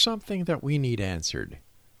 but there's something that we need answered.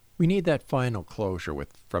 We need that final closure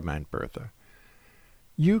from Aunt Bertha.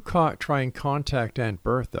 You try and contact Aunt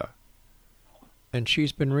Bertha, and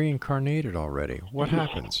she's been reincarnated already. What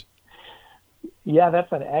happens? Yeah,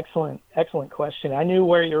 that's an excellent question. I knew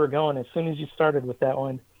where you were going as soon as you started with that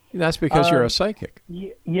one. That's because you're a psychic.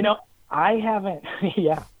 You know, I haven't.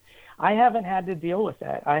 Yeah, I haven't had to deal with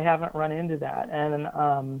that. I haven't run into that.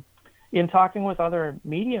 And in talking with other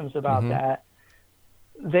mediums about that,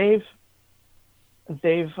 they've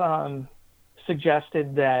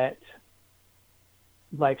suggested that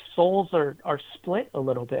like souls are split a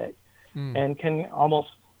little bit and can almost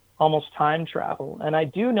time travel. And I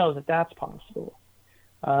do know that that's possible.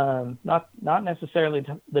 Not necessarily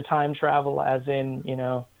the time travel as in, you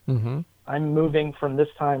know, I'm moving from this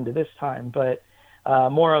time to this time, but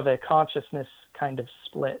more of a consciousness kind of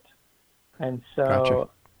split. And so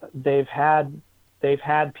they've had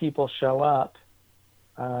people show up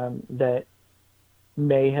that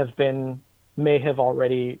may have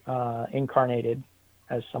already incarnated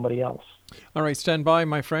as somebody else. All right, stand by,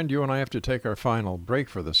 my friend. You and I have to take our final break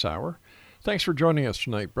for this hour. Thanks for joining us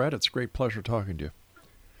tonight, Brett. It's a great pleasure talking to you.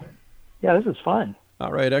 Yeah, this is fun.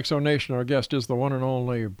 All right, Exo Nation, our guest is the one and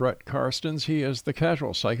only Brett Carstens. He is the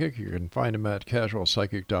Casual Psychic. You can find him at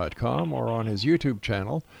casualpsychic.com or on his YouTube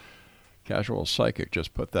channel, Casual Psychic.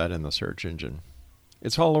 Just put that in the search engine.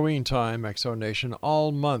 It's Halloween time, Exo Nation,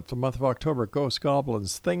 all month, the month of October. Ghosts,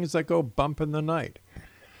 goblins, things that go bump in the night.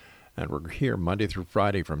 And we're here Monday through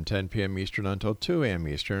Friday from 10 p.m. Eastern until 2 a.m.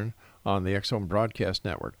 Eastern on the X Zone Broadcast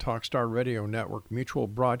Network, Talkstar Radio Network, Mutual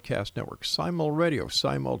Broadcast Network, Simul Radio,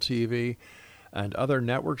 Simul TV, and other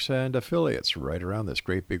networks and affiliates right around this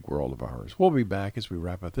great big world of ours. We'll be back as we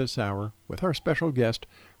wrap up this hour with our special guest,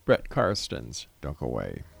 Brett Carstens. Don't go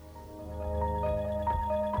away.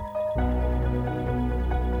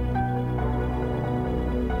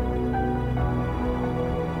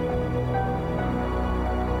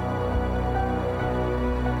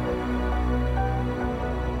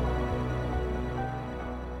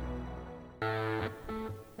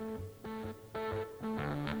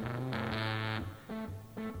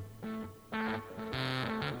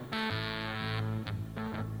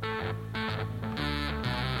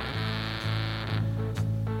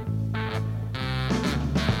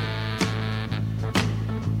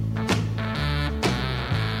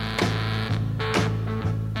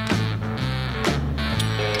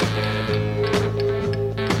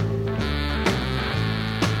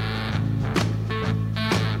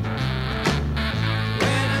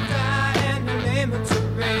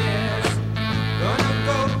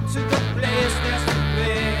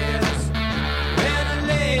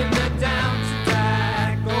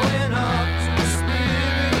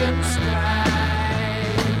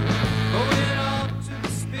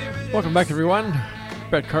 Welcome back, everyone.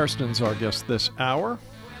 Brett Carsten's our guest this hour.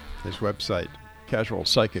 His website,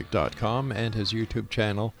 casualpsychic.com, and his YouTube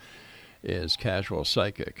channel is Casual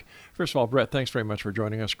Psychic. First of all, Brett, thanks very much for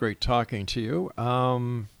joining us. Great talking to you.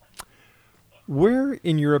 Where,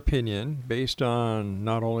 in your opinion, based on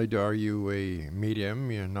not only are you a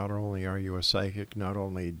medium, not only are you a psychic, not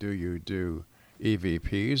only do you do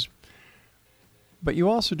EVPs, but you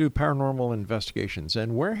also do paranormal investigations.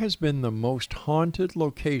 And where has been the most haunted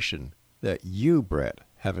location that you, Brett,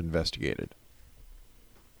 have investigated?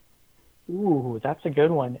 Ooh, that's a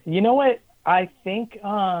good one. You know what? I think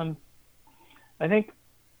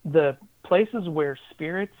the places where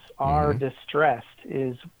spirits are distressed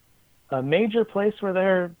is a major place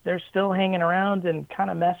where they're still hanging around and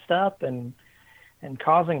kind of messed up and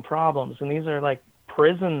causing problems. And these are like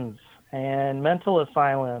prisons and mental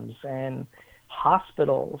asylums and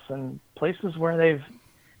hospitals and places where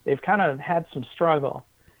they've kind of had some struggle.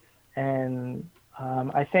 And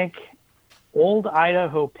I think Old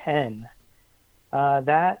Idaho Pen,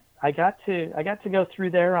 that I got to go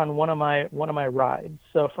through there on one of my rides.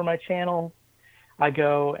 So for my channel, I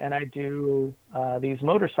go and I do these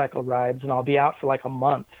motorcycle rides, and I'll be out for like a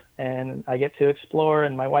month, and I get to explore,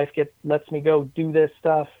 and my wife lets me go do this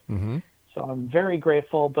stuff. So I'm very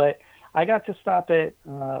grateful. But I got to stop at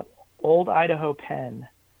Old Idaho Pen,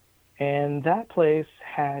 and that place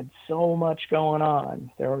had so much going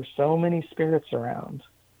on. There were so many spirits around,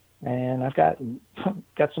 and I've got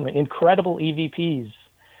some incredible EVPs.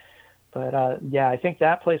 But yeah, I think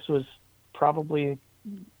that place was probably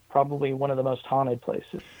one of the most haunted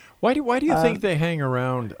places. Why do you think they hang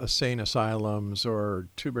around insane asylums or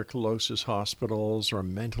tuberculosis hospitals or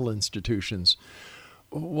mental institutions?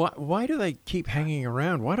 why do they keep hanging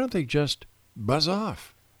around? Why don't they just buzz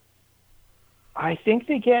off? I think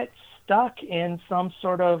they get stuck in some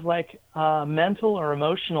sort of like mental or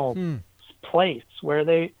emotional place where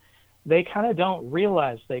they kind of don't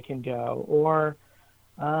realize they can go, or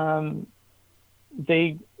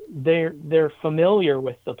they're familiar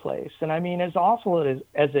with the place. And I mean, as awful as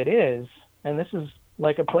it is, and this is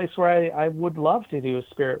like a place where I would love to do a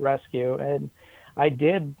spirit rescue, and I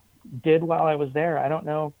did while I was there. I don't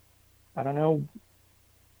know,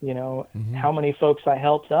 how many folks I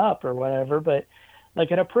helped up or whatever, but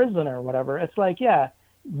like at a prison or whatever, it's like, yeah,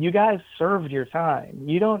 you guys served your time.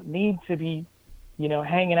 You don't need to be,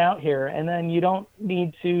 hanging out here. And then you don't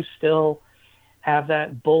need to still have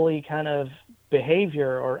that bully kind of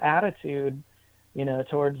behavior or attitude,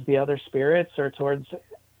 towards the other spirits or towards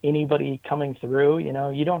anybody coming through. You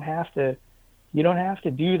don't have to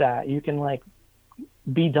do that. You can like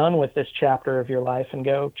be done with this chapter of your life and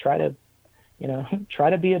go try to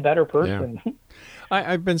be a better person. Yeah.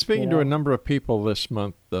 I've been speaking to a number of people this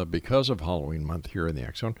month because of Halloween month here in the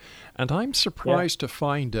X Zone, and I'm surprised to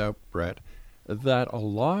find out, Brett, that a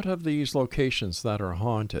lot of these locations that are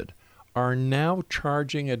haunted are now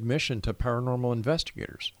charging admission to paranormal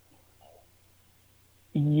investigators.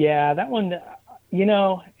 Yeah, that one,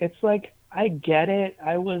 it's like, I get it.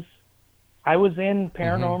 I was in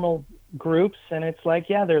paranormal groups, and it's like,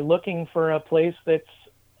 yeah, they're looking for a place that's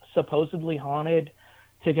supposedly haunted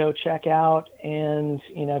to go check out and,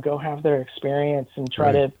 go have their experience and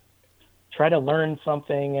try to learn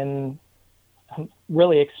something and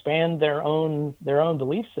really expand their own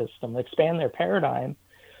belief system, expand their paradigm.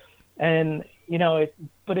 And,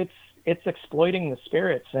 but it's exploiting the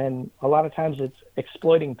spirits, and a lot of times it's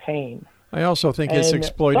exploiting pain. I also think it's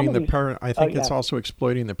exploiting it's also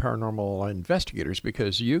exploiting the paranormal investigators,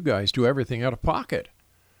 because you guys do everything out of pocket.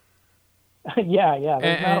 Yeah.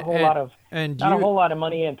 There's not a whole lot of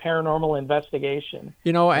money in paranormal investigation.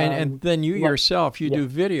 And then you yourself, do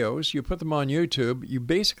videos, you put them on YouTube, you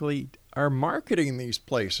basically are marketing these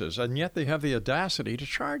places, and yet they have the audacity to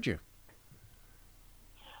charge you.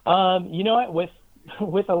 You know what?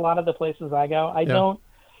 With a lot of the places I go,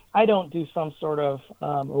 I don't do some sort of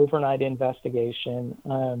overnight investigation.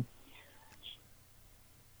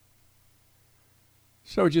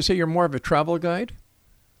 So would you say you're more of a travel guide?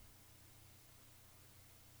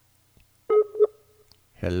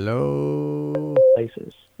 Hello.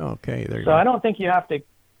 Places. Okay, there you go. go. I don't think you have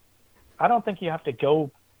to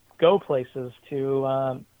go places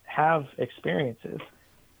to have experiences.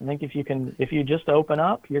 I think if you just open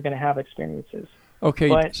up, you're going to have experiences. Okay,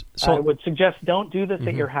 but so I would suggest don't do this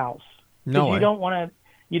at your house. No, you don't want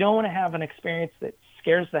to have an experience that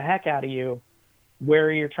scares the heck out of you,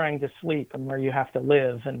 where you're trying to sleep and where you have to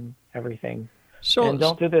live and everything. And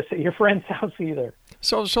don't do this at your friend's house either.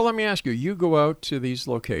 So let me ask you: you go out to these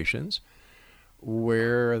locations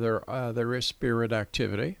where there is spirit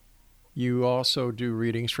activity. You also do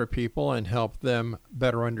readings for people and help them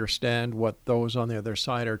better understand what those on the other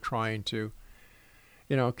side are trying to,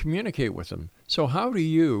 communicate with them. So how do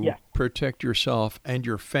you protect yourself and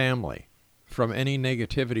your family from any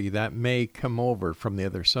negativity that may come over from the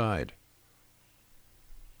other side?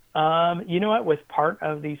 You know what? With part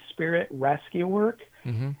of the spirit rescue work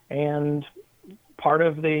and part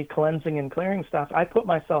of the cleansing and clearing stuff, I put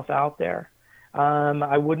myself out there.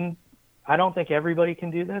 I don't think everybody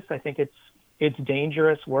can do this. I think it's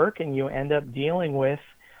dangerous work, and you end up dealing with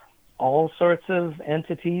all sorts of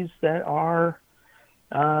entities that are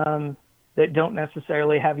that don't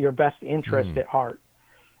necessarily have your best interest at heart.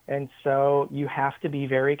 And so you have to be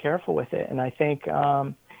very careful with it. And I think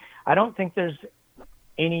I don't think there's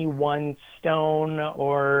any one stone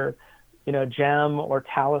or gem or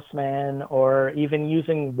talisman or even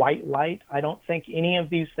using white light. I don't think any of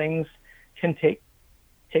these things can take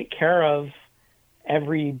care of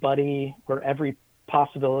everybody or every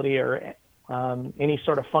possibility or any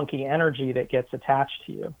sort of funky energy that gets attached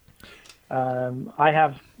to you. I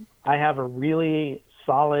have a really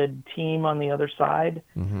solid team on the other side,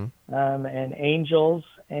 and angels,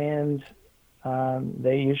 and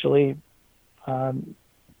they usually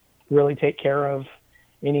really take care of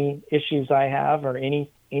any issues I have or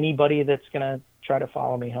anybody that's going to try to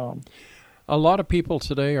follow me home. A lot of people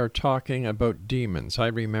today are talking about demons. I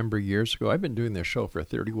remember years ago, I've been doing this show for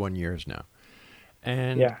 31 years now.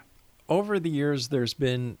 And over the years, there's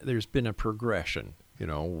been a progression,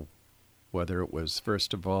 whether it was,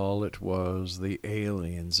 first of all, it was the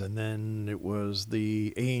aliens, and then it was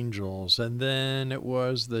the angels, and then it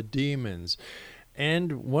was the demons.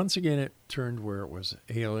 And once again, it turned where it was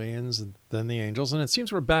aliens and then the angels. And it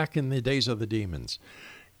seems we're back in the days of the demons.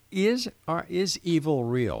 Is evil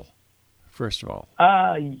real? First of all.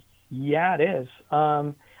 Yeah, it is.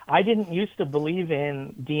 I didn't used to believe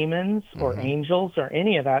in demons or angels or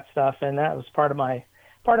any of that stuff, and that was part of my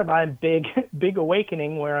big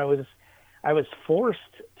awakening, where I was forced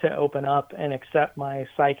to open up and accept my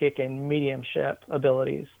psychic and mediumship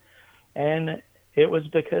abilities, and it was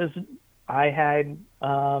because I had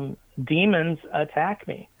demons attack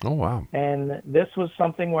me. Oh wow! And this was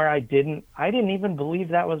something where I didn't even believe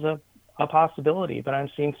that was a possibility, but I'm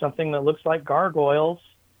seeing something that looks like gargoyles.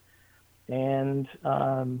 And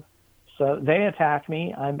so they attack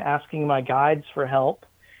me. I'm asking my guides for help,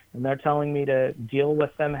 and they're telling me to deal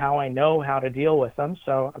with them how I know how to deal with them.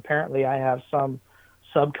 So apparently I have some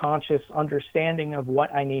subconscious understanding of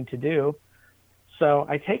what I need to do. So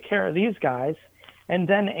I take care of these guys, and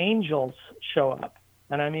then angels show up.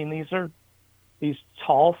 And I mean, these are these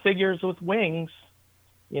tall figures with wings,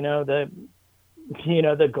 the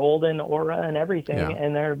golden aura and everything. Yeah.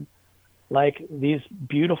 And they're like these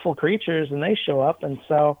beautiful creatures, and they show up. And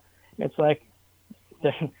so it's like,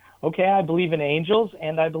 okay, I believe in angels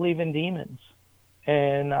and I believe in demons,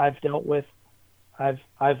 and I've dealt with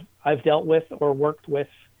or worked with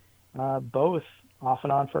both off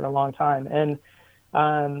and on for a long time. And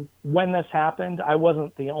when this happened, I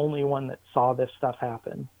wasn't the only one that saw this stuff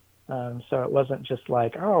happen. So it wasn't just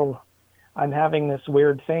like, oh, I'm having this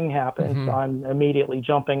weird thing happen, so I'm immediately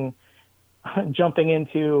jumping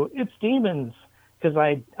into it's demons, because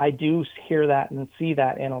I do hear that and see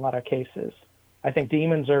that in a lot of cases. I think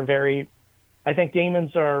demons are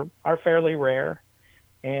fairly rare,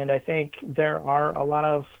 and I think there are a lot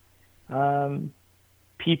of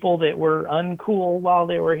people that were uncool while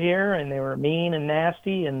they were here, and they were mean and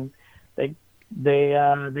nasty, and they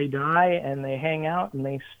die and they hang out and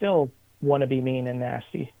they still want to be mean and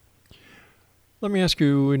nasty. Let me ask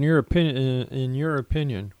you, in your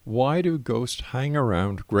opinion, why do ghosts hang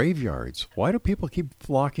around graveyards? Why do people keep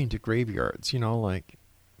flocking to graveyards? Like,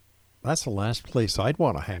 that's the last place I'd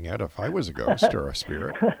want to hang out if I was a ghost or a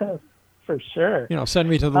spirit. For sure. Send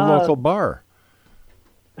me to the local bar.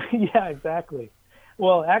 Yeah, exactly.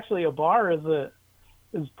 Well, actually, a bar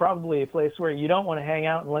is probably a place where you don't want to hang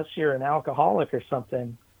out unless you're an alcoholic or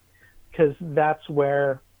something, because that's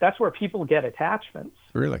where people get attachments.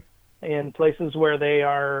 Really? In places where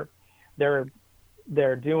they're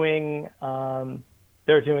doing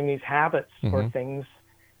these habits or things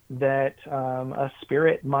that a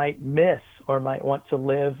spirit might miss or might want to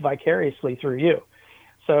live vicariously through you.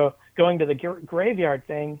 So going to the graveyard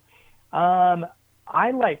thing,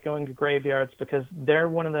 I like going to graveyards because they're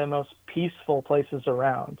one of the most peaceful places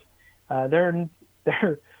around. There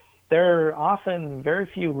are often very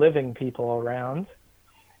few living people around,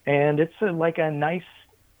 and it's like a nice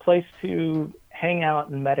place to hang out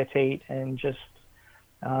and meditate and just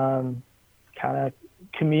kind of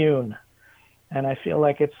commune. And I feel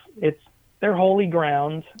like they're holy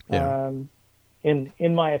ground. Yeah.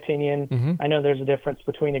 In my opinion, I know there's a difference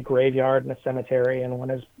between a graveyard and a cemetery, and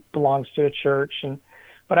one belongs to a church,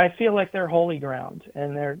 but I feel like they're holy ground,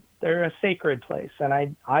 and they're a sacred place, and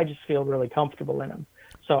I just feel really comfortable in them.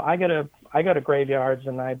 So I go to graveyards,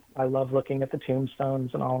 and I love looking at the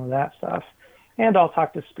tombstones and all of that stuff. And I'll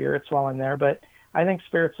talk to spirits while I'm there, but I think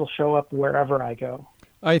spirits will show up wherever I go.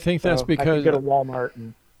 I think that's because I could go to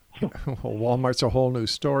Walmart. Well, Walmart's a whole new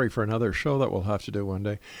story for another show that we'll have to do one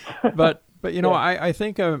day. But yeah. I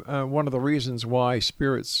think one of the reasons why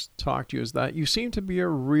spirits talk to you is that you seem to be a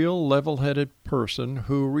real level-headed person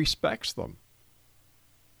who respects them.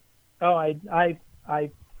 Oh, I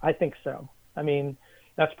think so. I mean,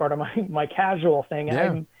 that's part of my casual thing.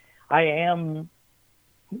 Yeah. I am.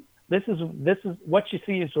 This is what you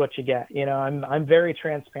see is what you get. I'm very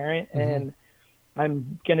transparent, and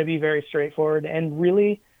I'm going to be very straightforward. And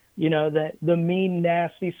really, the mean,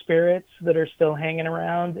 nasty spirits that are still hanging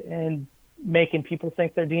around and making people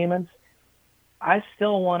think they're demons, I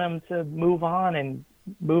still want them to move on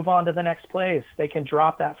to the next place. They can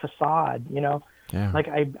drop that facade. Yeah. Like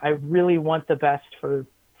I really want the best for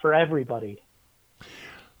everybody.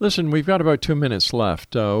 Listen, we've got about 2 minutes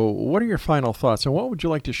left. What are your final thoughts, and what would you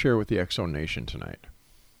like to share with the X-Zone Nation tonight?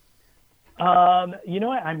 You know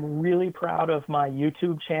what? I'm really proud of my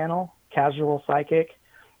YouTube channel, Casual Psychic,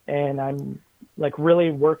 and I'm really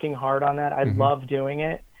working hard on that. I love doing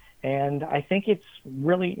it, and I think it's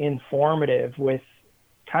really informative with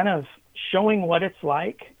kind of showing what it's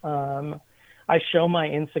like. I show my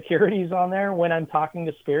insecurities on there when I'm talking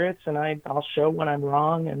to spirits, and I'll show when I'm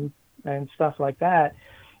wrong and stuff like that.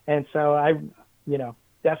 And so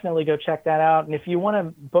definitely go check that out. And if you want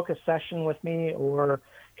to book a session with me or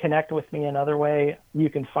connect with me another way, you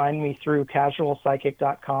can find me through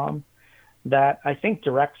casualpsychic.com. That I think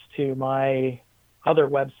directs to my other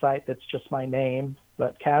website that's just my name,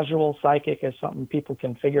 but Casual Psychic is something people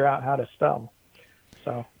can figure out how to spell.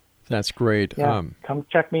 So that's great. Yeah, come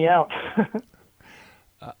check me out.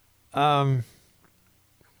 Got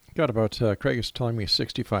about, Craig is telling me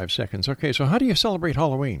 65 seconds. Okay, so how do you celebrate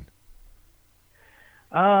Halloween?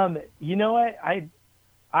 You know what? I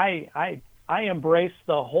embrace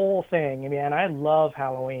the whole thing. I mean, I love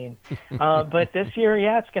Halloween. But this year,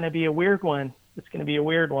 it's going to be a weird one. It's going to be a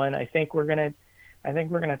weird one. I think we're going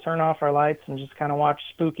to turn off our lights and just kind of watch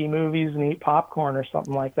spooky movies and eat popcorn or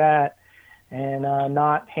something like that, and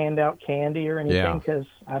not hand out candy or anything, because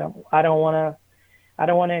I don't want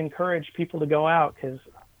to encourage people to go out, because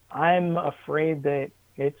I'm afraid that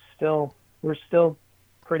we're still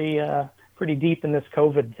pretty deep in this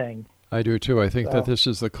COVID thing. I do too. I think that this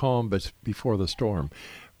is the calm but before the storm.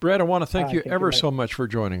 Brett, I want to thank you ever so much for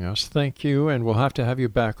joining us. Thank you, and we'll have to have you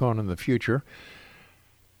back on in the future.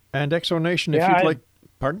 And Exonation, if you'd like...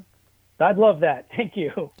 Pardon? I'd love that. Thank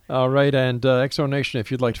you. All right, and Exonation,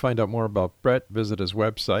 if you'd like to find out more about Brett, visit his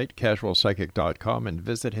website, casualpsychic.com, and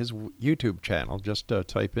visit his YouTube channel. Just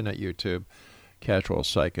type in at YouTube, Casual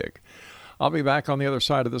Psychic. I'll be back on the other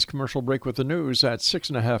side of this commercial break with the news at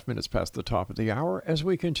 6.5 minutes past the top of the hour as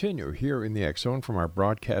we continue here in the X Zone from our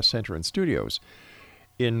broadcast center and studios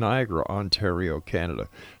in Niagara, Ontario, Canada.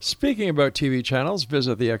 Speaking about TV channels,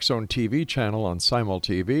 visit the X Zone TV channel on Simul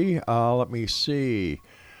TV. Let me see.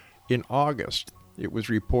 In August, it was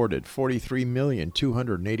reported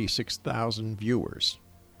 43,286,000 viewers.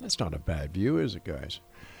 That's not a bad view, is it, guys?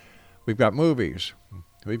 We've got movies.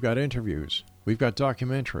 We've got interviews. We've got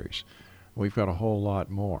documentaries. We've got a whole lot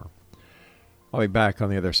more. I'll be back on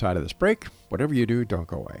the other side of this break. Whatever you do, don't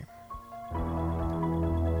go away.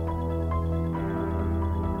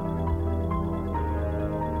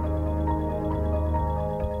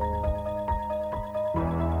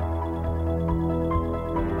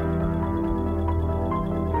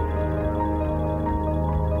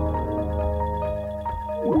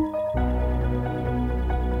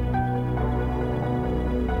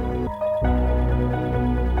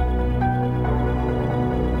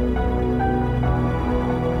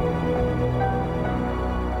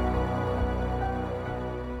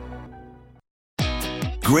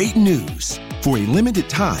 Great news! For a limited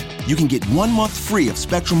time, you can get 1 month free of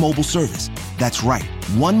Spectrum Mobile service. That's right,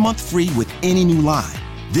 1 month free with any new line.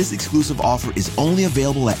 This exclusive offer is only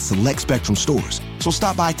available at select Spectrum stores, so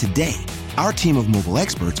stop by today. Our team of mobile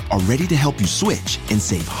experts are ready to help you switch and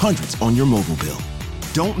save hundreds on your mobile bill.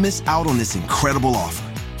 Don't miss out on this incredible offer.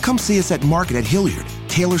 Come see us at Market at Hilliard,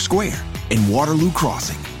 Taylor Square, and Waterloo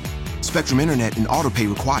Crossing. Spectrum Internet and autopay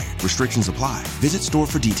required. Restrictions apply. Visit store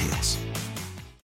for details.